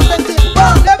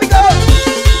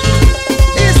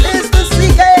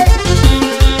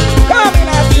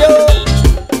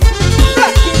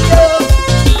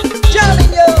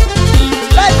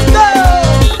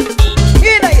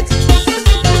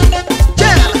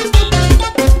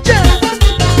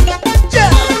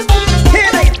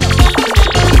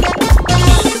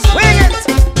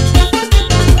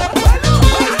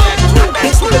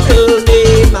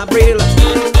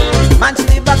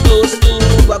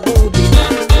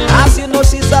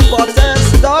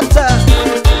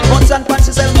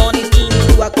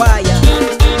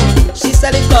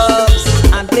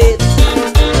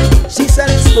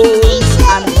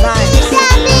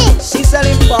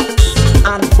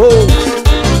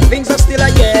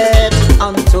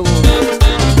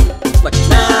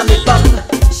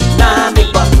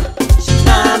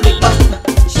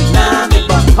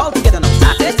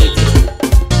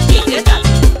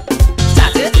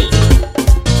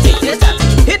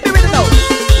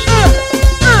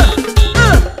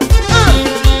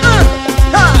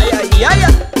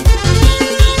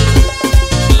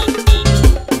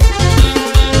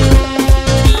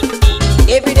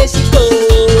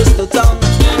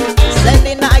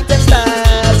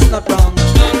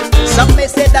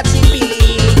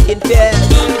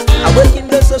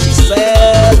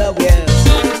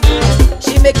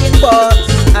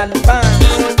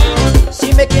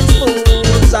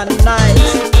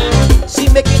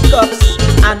making cups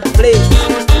and plates.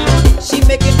 She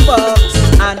making forks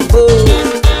and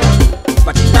bowls.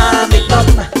 But she nah make bum.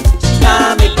 She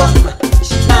nah make bum.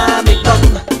 She nah make bum.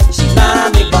 She nah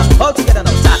make bum. All together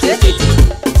now. Tatty, tatty,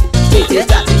 tatty,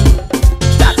 tatty,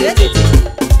 tatty,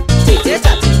 tatty,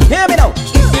 tatty. Hear me now.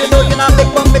 If you know you not make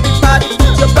bum, make it party.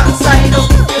 Put your backside up.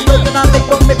 If you know you not make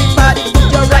bum, make it party. Put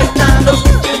your right hand up.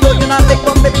 If you know you not make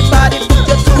bum, make it party. Put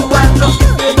your two hands up.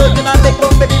 If you know you not make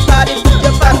bum, make it party. Put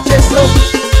your back chest up.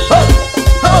 Ho,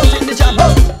 ho, in the jam, ho,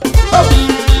 ho,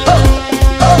 ho,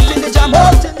 ho, in the jam, ho,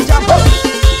 in the jam, ho,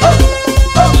 ho,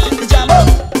 ho, in the jam, ho,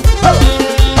 ho,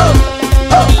 ho,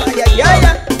 ho, yeah, yeah,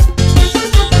 yeah.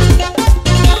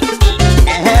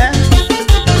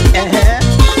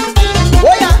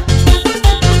 Oh yeah.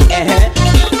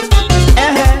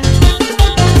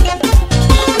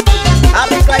 I've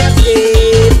been clients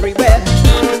everywhere,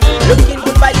 looking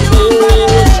good by the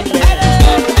ocean.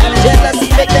 Jealousy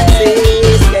make them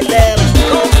say, get them.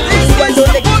 Why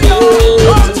don't they give you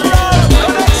to them?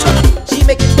 She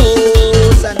make it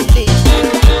toast and dish.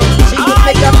 She could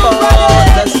make a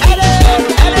butter stick.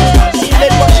 She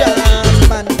make one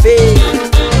jam and bake,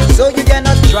 so you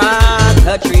cannot drag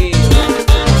her trail.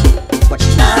 But she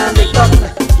nah make up.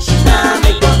 She nah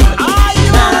make up. She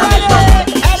nah make up.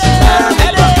 She nah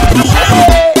make up.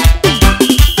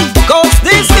 Cause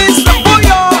this is the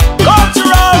Bouyon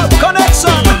cultural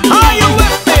connection. Are you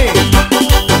with me?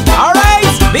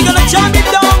 Alright, we gonna jam it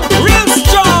down real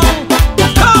strong.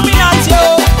 Coming at you,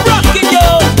 rocking you,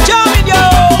 jamming you.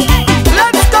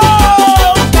 Let's go.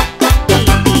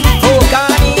 Oh,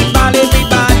 carnival,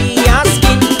 everybody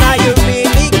asking, are you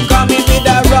really coming with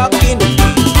a rocking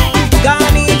beat?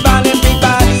 Carnival,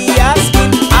 everybody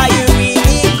asking, are you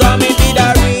really coming with a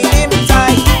rhythm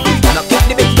tight? Now keep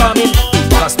the beat coming,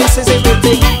 cause this is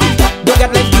everything. Don't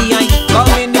get left behind, come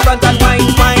in the front and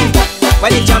wine, wine.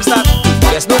 When the jam start,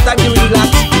 there's no time to relax.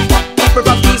 People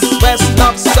from east, west,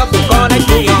 north, south, connect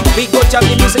Bouyon. We go jam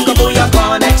the music of Bouyon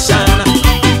connection.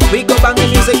 We go bang the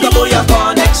music of Bouyon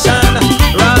connection.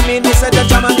 Ramming this at the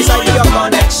jam and this side of your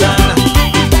connection.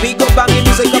 We go bang the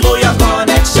music of Bouyon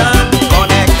connection.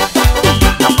 Connect,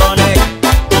 now connect,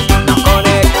 now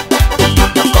connect,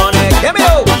 now connect. Hear me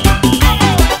out.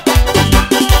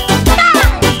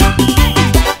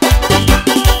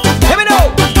 Hear me now.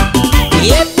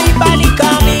 Everybody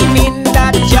coming in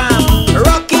that jam,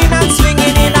 rocking and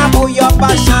swinging in a Bouyon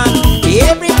passion.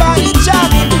 Everybody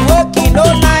jamming, working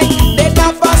all night. They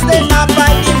not fast, they not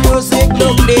fight the music.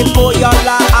 Look, they for your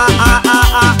la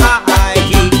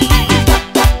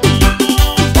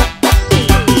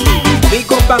We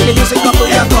go bang the music of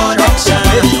Bouyon connection.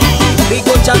 We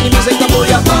go jam the music of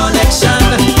Bouyon connection.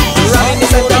 Right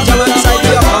this and that jam inside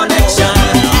your connection.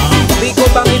 We go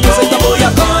bang the music of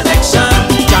Bouyon connection.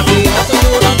 Jam it, jam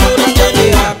it, jam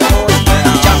it,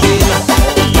 jam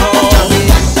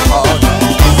it.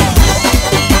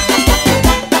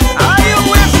 Are you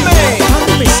with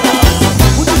me?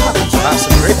 Would you happen to have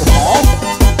some rhythm, Mom?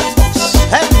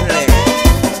 Certainly.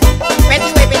 Betty,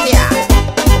 Betty,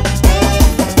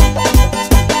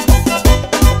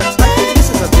 I think this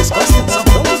is a disgusting song,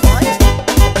 don't you find?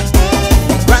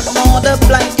 Grandmother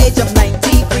blind, age of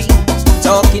 93,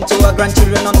 talking to her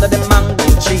grandchildren under the mango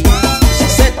tree. She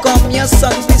said, come here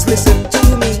son, please listen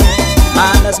to me.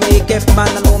 Manners make a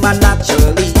man and woman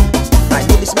naturally. I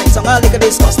knew this makes song a little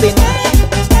disgusting.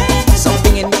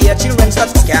 Something in the air, children start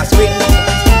scattering.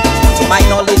 To my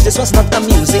knowledge, this was not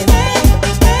amusing.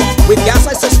 With gas,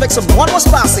 I suspect someone was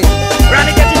passing.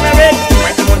 Granny getting married.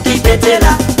 Dis-moi qui mon qui pétait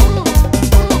là.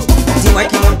 Dis-moi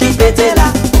qui mon qui pétait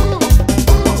là.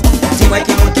 Dis-moi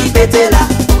qui mon qui pétait là.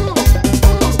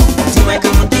 Dis-moi qui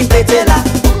mon qui pétait là.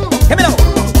 Hear me now.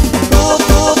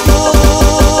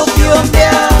 Bouyon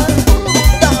there.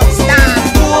 Don't stop.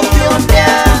 Bouyon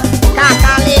there.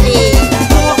 Kaka lady.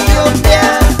 Bouyon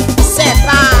there. Set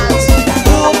fast.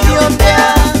 Bouyon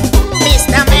there.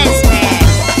 Mr. Mesmer.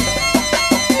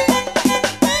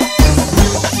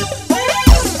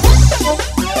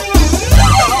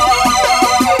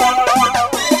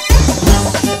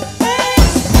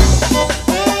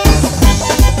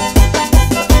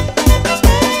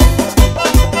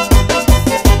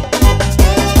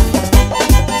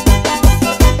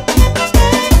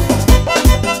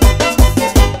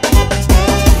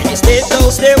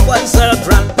 There was a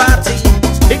grand party.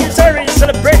 Dignitaries,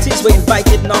 celebrities were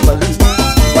invited normally.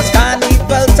 Was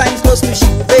carnival time close to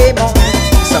Bouyon.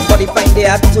 Somebody find they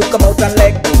had to come out and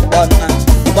leg the one.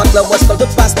 The butler was called to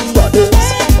pass the orders.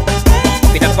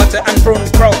 Peanut butter and prawn, the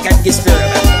crowd get disturbed.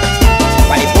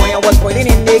 While the Bouyon was boiling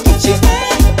in the kitchen,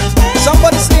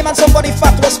 somebody slim and somebody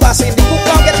fat was passing. The cook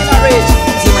now getting a rage.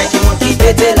 Dis-moi qui mon qui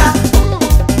pétait là.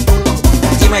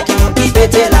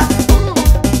 pété là.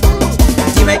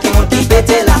 Dis-moi qui monte qui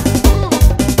pété là.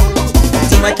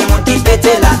 Dis-moi qui monte qui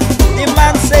pété là. The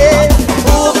man say,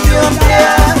 Boo-Yon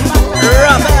player,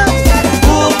 Robert,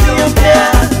 Boo-Yon player,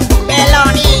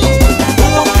 Melanie,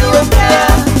 Boo-Yon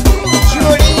player,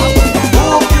 Julie,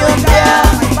 Boo-Yon player,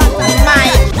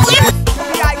 Mike.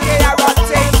 I run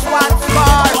things once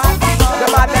more. The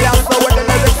man they are so with the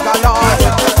lyrics galore.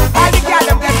 All the girls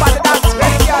them get for the dance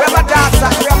floor. We're my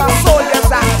dancers, we're my soldiers.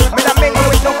 Me not mingle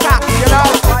with no cops, you know.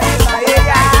 Hey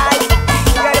guys,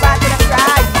 get back to the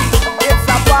cry. It's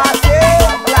a party.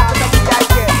 Black to the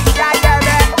VIP. Yeah,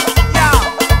 man. Yo,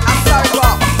 I'm sorry, bro.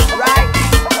 Right?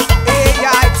 Hey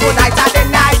guys, tonight at the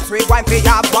night we going to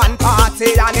have one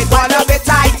party and it's gonna be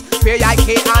tight.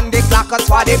 VIP and the clackers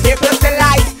for the people's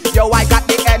delight. Yo, I got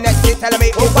the energy, tell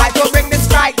me who going to bring the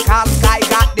strike. Cause Sky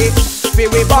got this, feel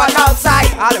we born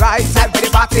outside. Alright, time for the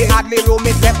party, hardly room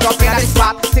is left up in the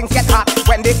spot. Things get hot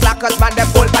when the clackers man them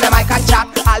pull for the mic and chat.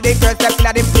 All the girls them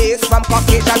in the place from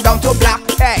Caucasian down to black.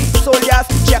 Hey, soldiers,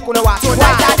 check on the watch.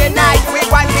 Tonight at the night, we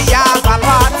going to have a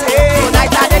party.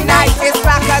 Tonight at the night, it's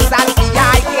clackers and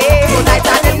VIP. Tonight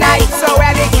at the night, so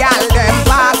where the girl them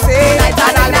party. Tonight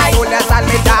at the night, soldiers and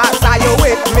me dance, are you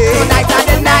with me? Tonight at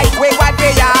the night, we going to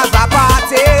have a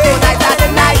party. Tonight at the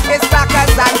night, it's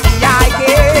clackers and VIP.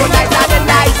 Tonight at the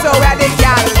night, so where the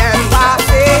girl them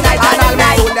party. Tonight at the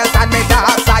night, soldiers and me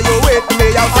dance, are you with me?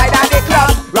 Outside of the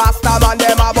club, Rasta man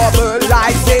them a bubble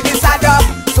like say this a dub.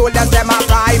 Soldiers them a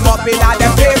Kryme up in a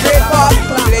them favorite pub.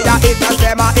 Player haters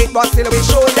them a hate, but still we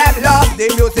show them love. The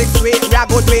music sweet, we a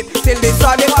good with till the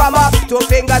sun it come up. 2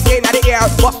 fingers in the air,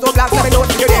 bust two blanks, let me know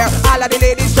you there. All of the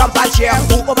ladies jump and cheer.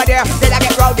 Who over there? They like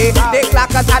get rowdy. The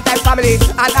clackers and time family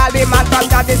and all the man from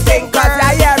the stinkers.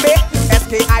 You hear me?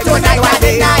 SKI tonight at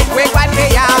the night, we going to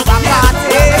have a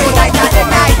party. Tonight at the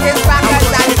night, it's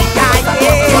clackers and VIP.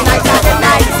 Tonight at the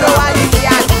night, so all the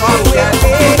girls come with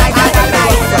me. Tonight at the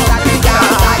night, so all the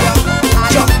girls.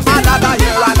 Another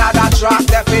year, another track,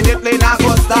 definitely not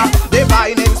go stop.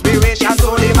 Divine inspiration,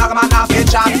 so the magma have a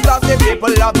chat. Plus the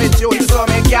people love me tune, so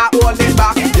me can't hold it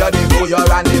back. You're the bouyon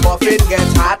and the muffin get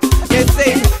hot. Me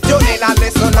sing, tune in and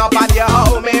listen up and you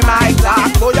how me mic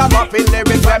talk. Bouyon muffin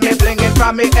lyrics when me fling it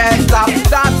from me head top.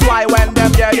 That's why when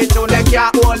them hear the tune, they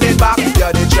can't hold it back.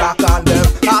 You're the track and them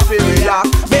happy react.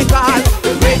 Because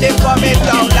rhythm coming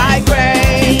down like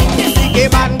rain.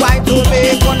 Keep on going to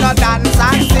make gonna dance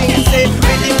and sing. Say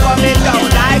rhythm coming down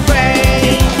like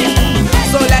rain.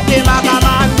 So let the maga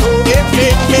man do him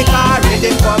thing. Because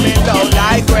rhythm coming down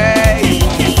like rain.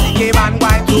 Keep on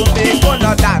going to make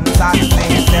gonna dance and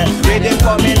sing. Say rhythm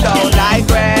coming down like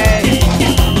rain.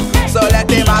 So let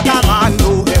the maga man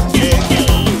do him thing.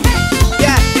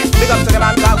 Yeah, big up to the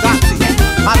man called Gatsy.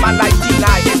 Man like T9.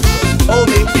 Oh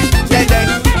me, they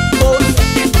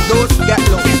those get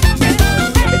low.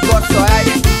 It goes so high.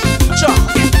 Sure.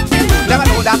 Never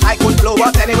know that I could blow,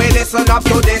 but anyway, listen up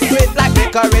to this. Sweet like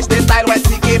licorice, this style when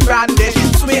CK brandish.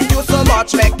 Sweet you so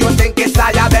much, make you think it's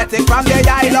diabetic. From the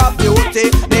Isle of Beauty,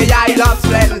 the Isle of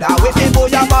Splendor. With the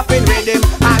bouyon muffin rhythm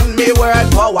and me word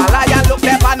power. Lion look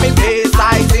up on me face,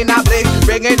 eyes in a blink.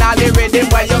 Bringing all the rhythm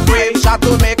when you crave. Shot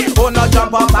to make, oh no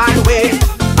jump up and wait.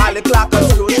 All the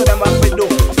clackers screw, show them what we do.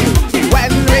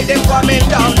 When rhythm coming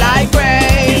down like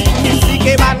rain.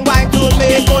 CK man going to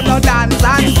make no dance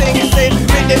and sing.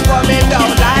 Rhythm coming down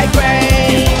like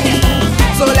rain.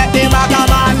 So let the maga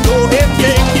man do him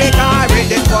thing. Because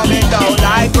rhythm coming down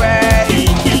like rain.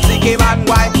 CK man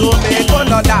going to make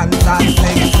no dance and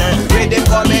sing. Rhythm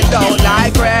coming down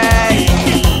like rain.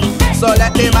 So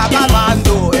let the maga man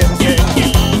do him thing.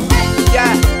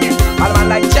 Yeah, all man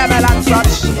like Jebel and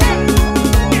such.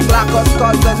 Clackers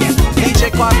cousins,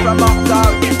 DJ Con from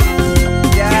Uptown.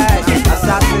 Yeah,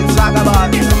 Assassin's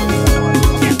Vagabond.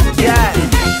 Yeah,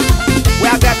 we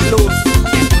are get loose.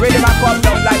 Rhythm and come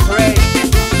down like rain.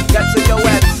 Get to your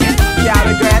wet, can't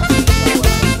regret.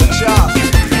 Sure,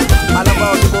 all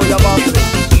about the bouyon muffin.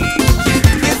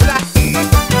 It's like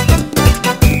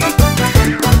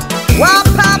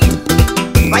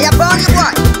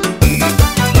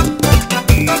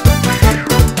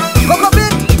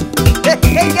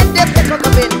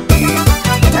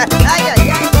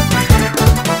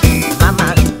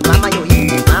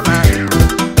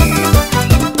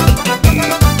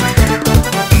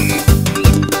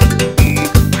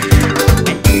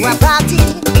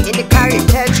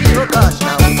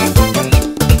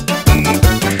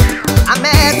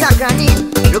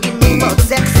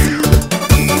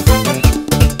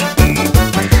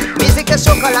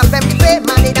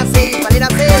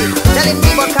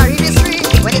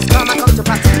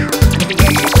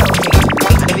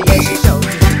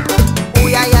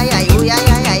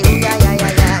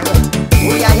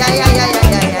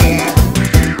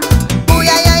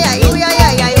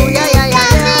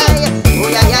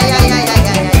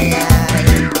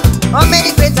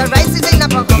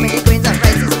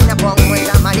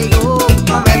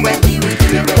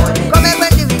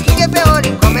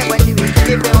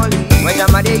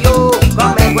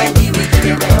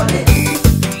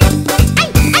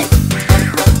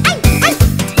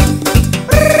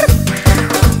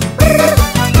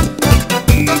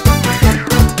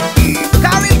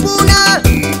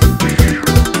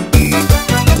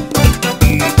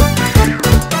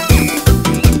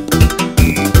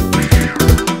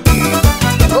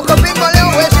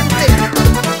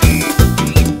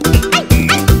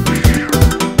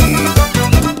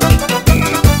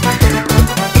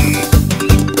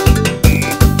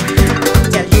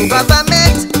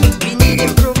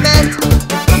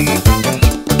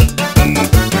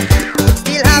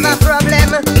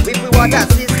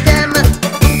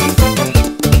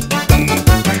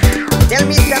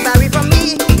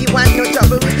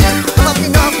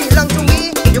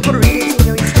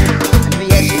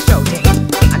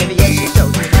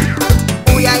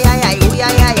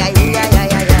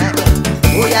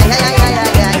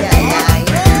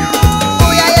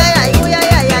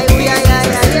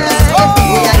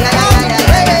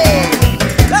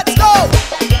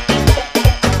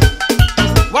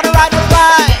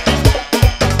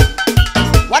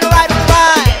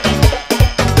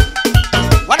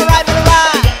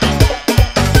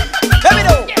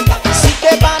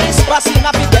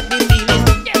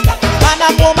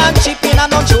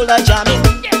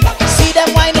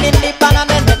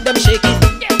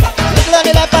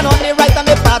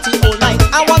party all night.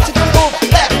 I want you to move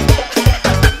left.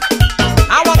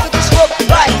 I want you to stroke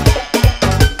right.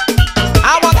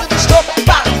 I want you to stroke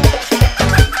back.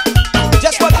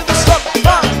 Just want you to stroke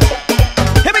front.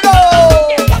 Here we go.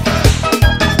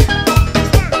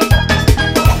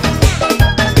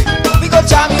 We go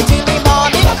jam you till the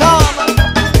morning come.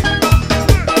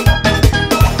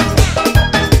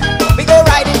 We go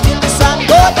ride it till the sun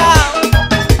go down.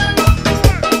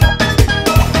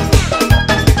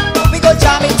 We go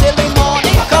jam it till the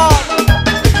morning come.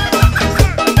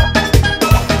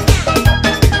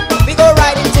 We go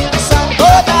ride it till the sun go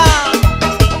down.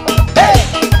 Hey,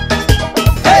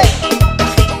 hey,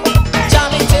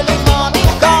 jam it till the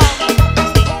morning come.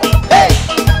 Hey,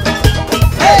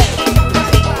 hey,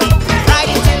 ride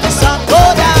it till the sun go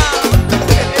down.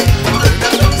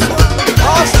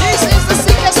 Oh, this is the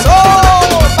sickest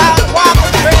soul, bad walk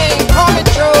train coming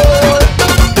through.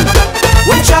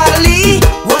 When Charlie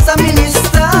was a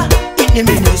minister in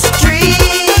the ministry,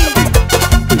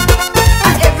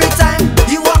 and every time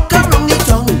he walked around the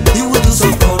town, he would do so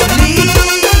proudly.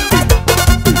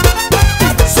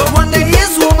 So one day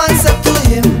his woman said to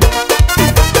him,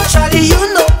 Charlie, you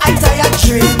know I tired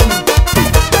dream.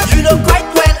 You know quite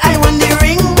well I won the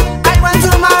ring. I want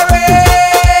to marry.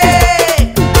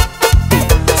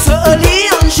 So early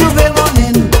on Juve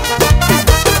morning,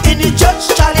 in the church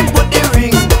Charlie put the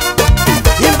ring.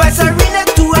 Invite Serena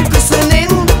to a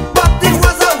christening, but it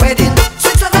was a wedding.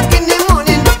 6 o'clock in the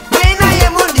morning, when I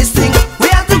am on this thing, we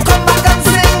have to come back and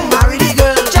sing. Marry the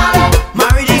girl, Charlie.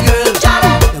 Marry the girl,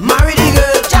 Charlie. Marry the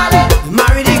girl, Charlie.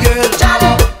 Marry the girl,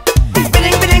 Charlie.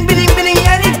 Bidding, bidding, bidding, bidding,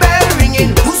 and the bell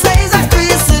ringing. Who says a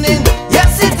christening?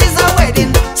 Yes, it is a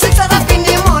wedding. 6 o'clock in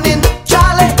the morning,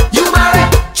 Charlie, you marry,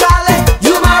 Charlie,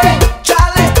 you marry,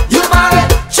 Charlie, you marry,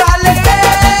 Charlie.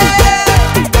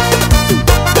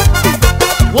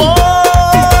 Whoa,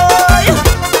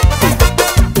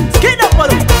 get up,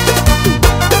 brother.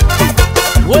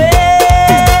 Way,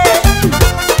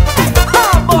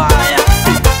 oh boy.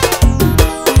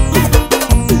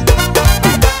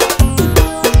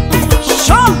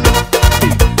 Sure.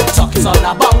 Talk is all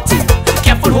about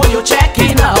careful who you're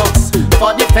checking out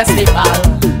for the festival.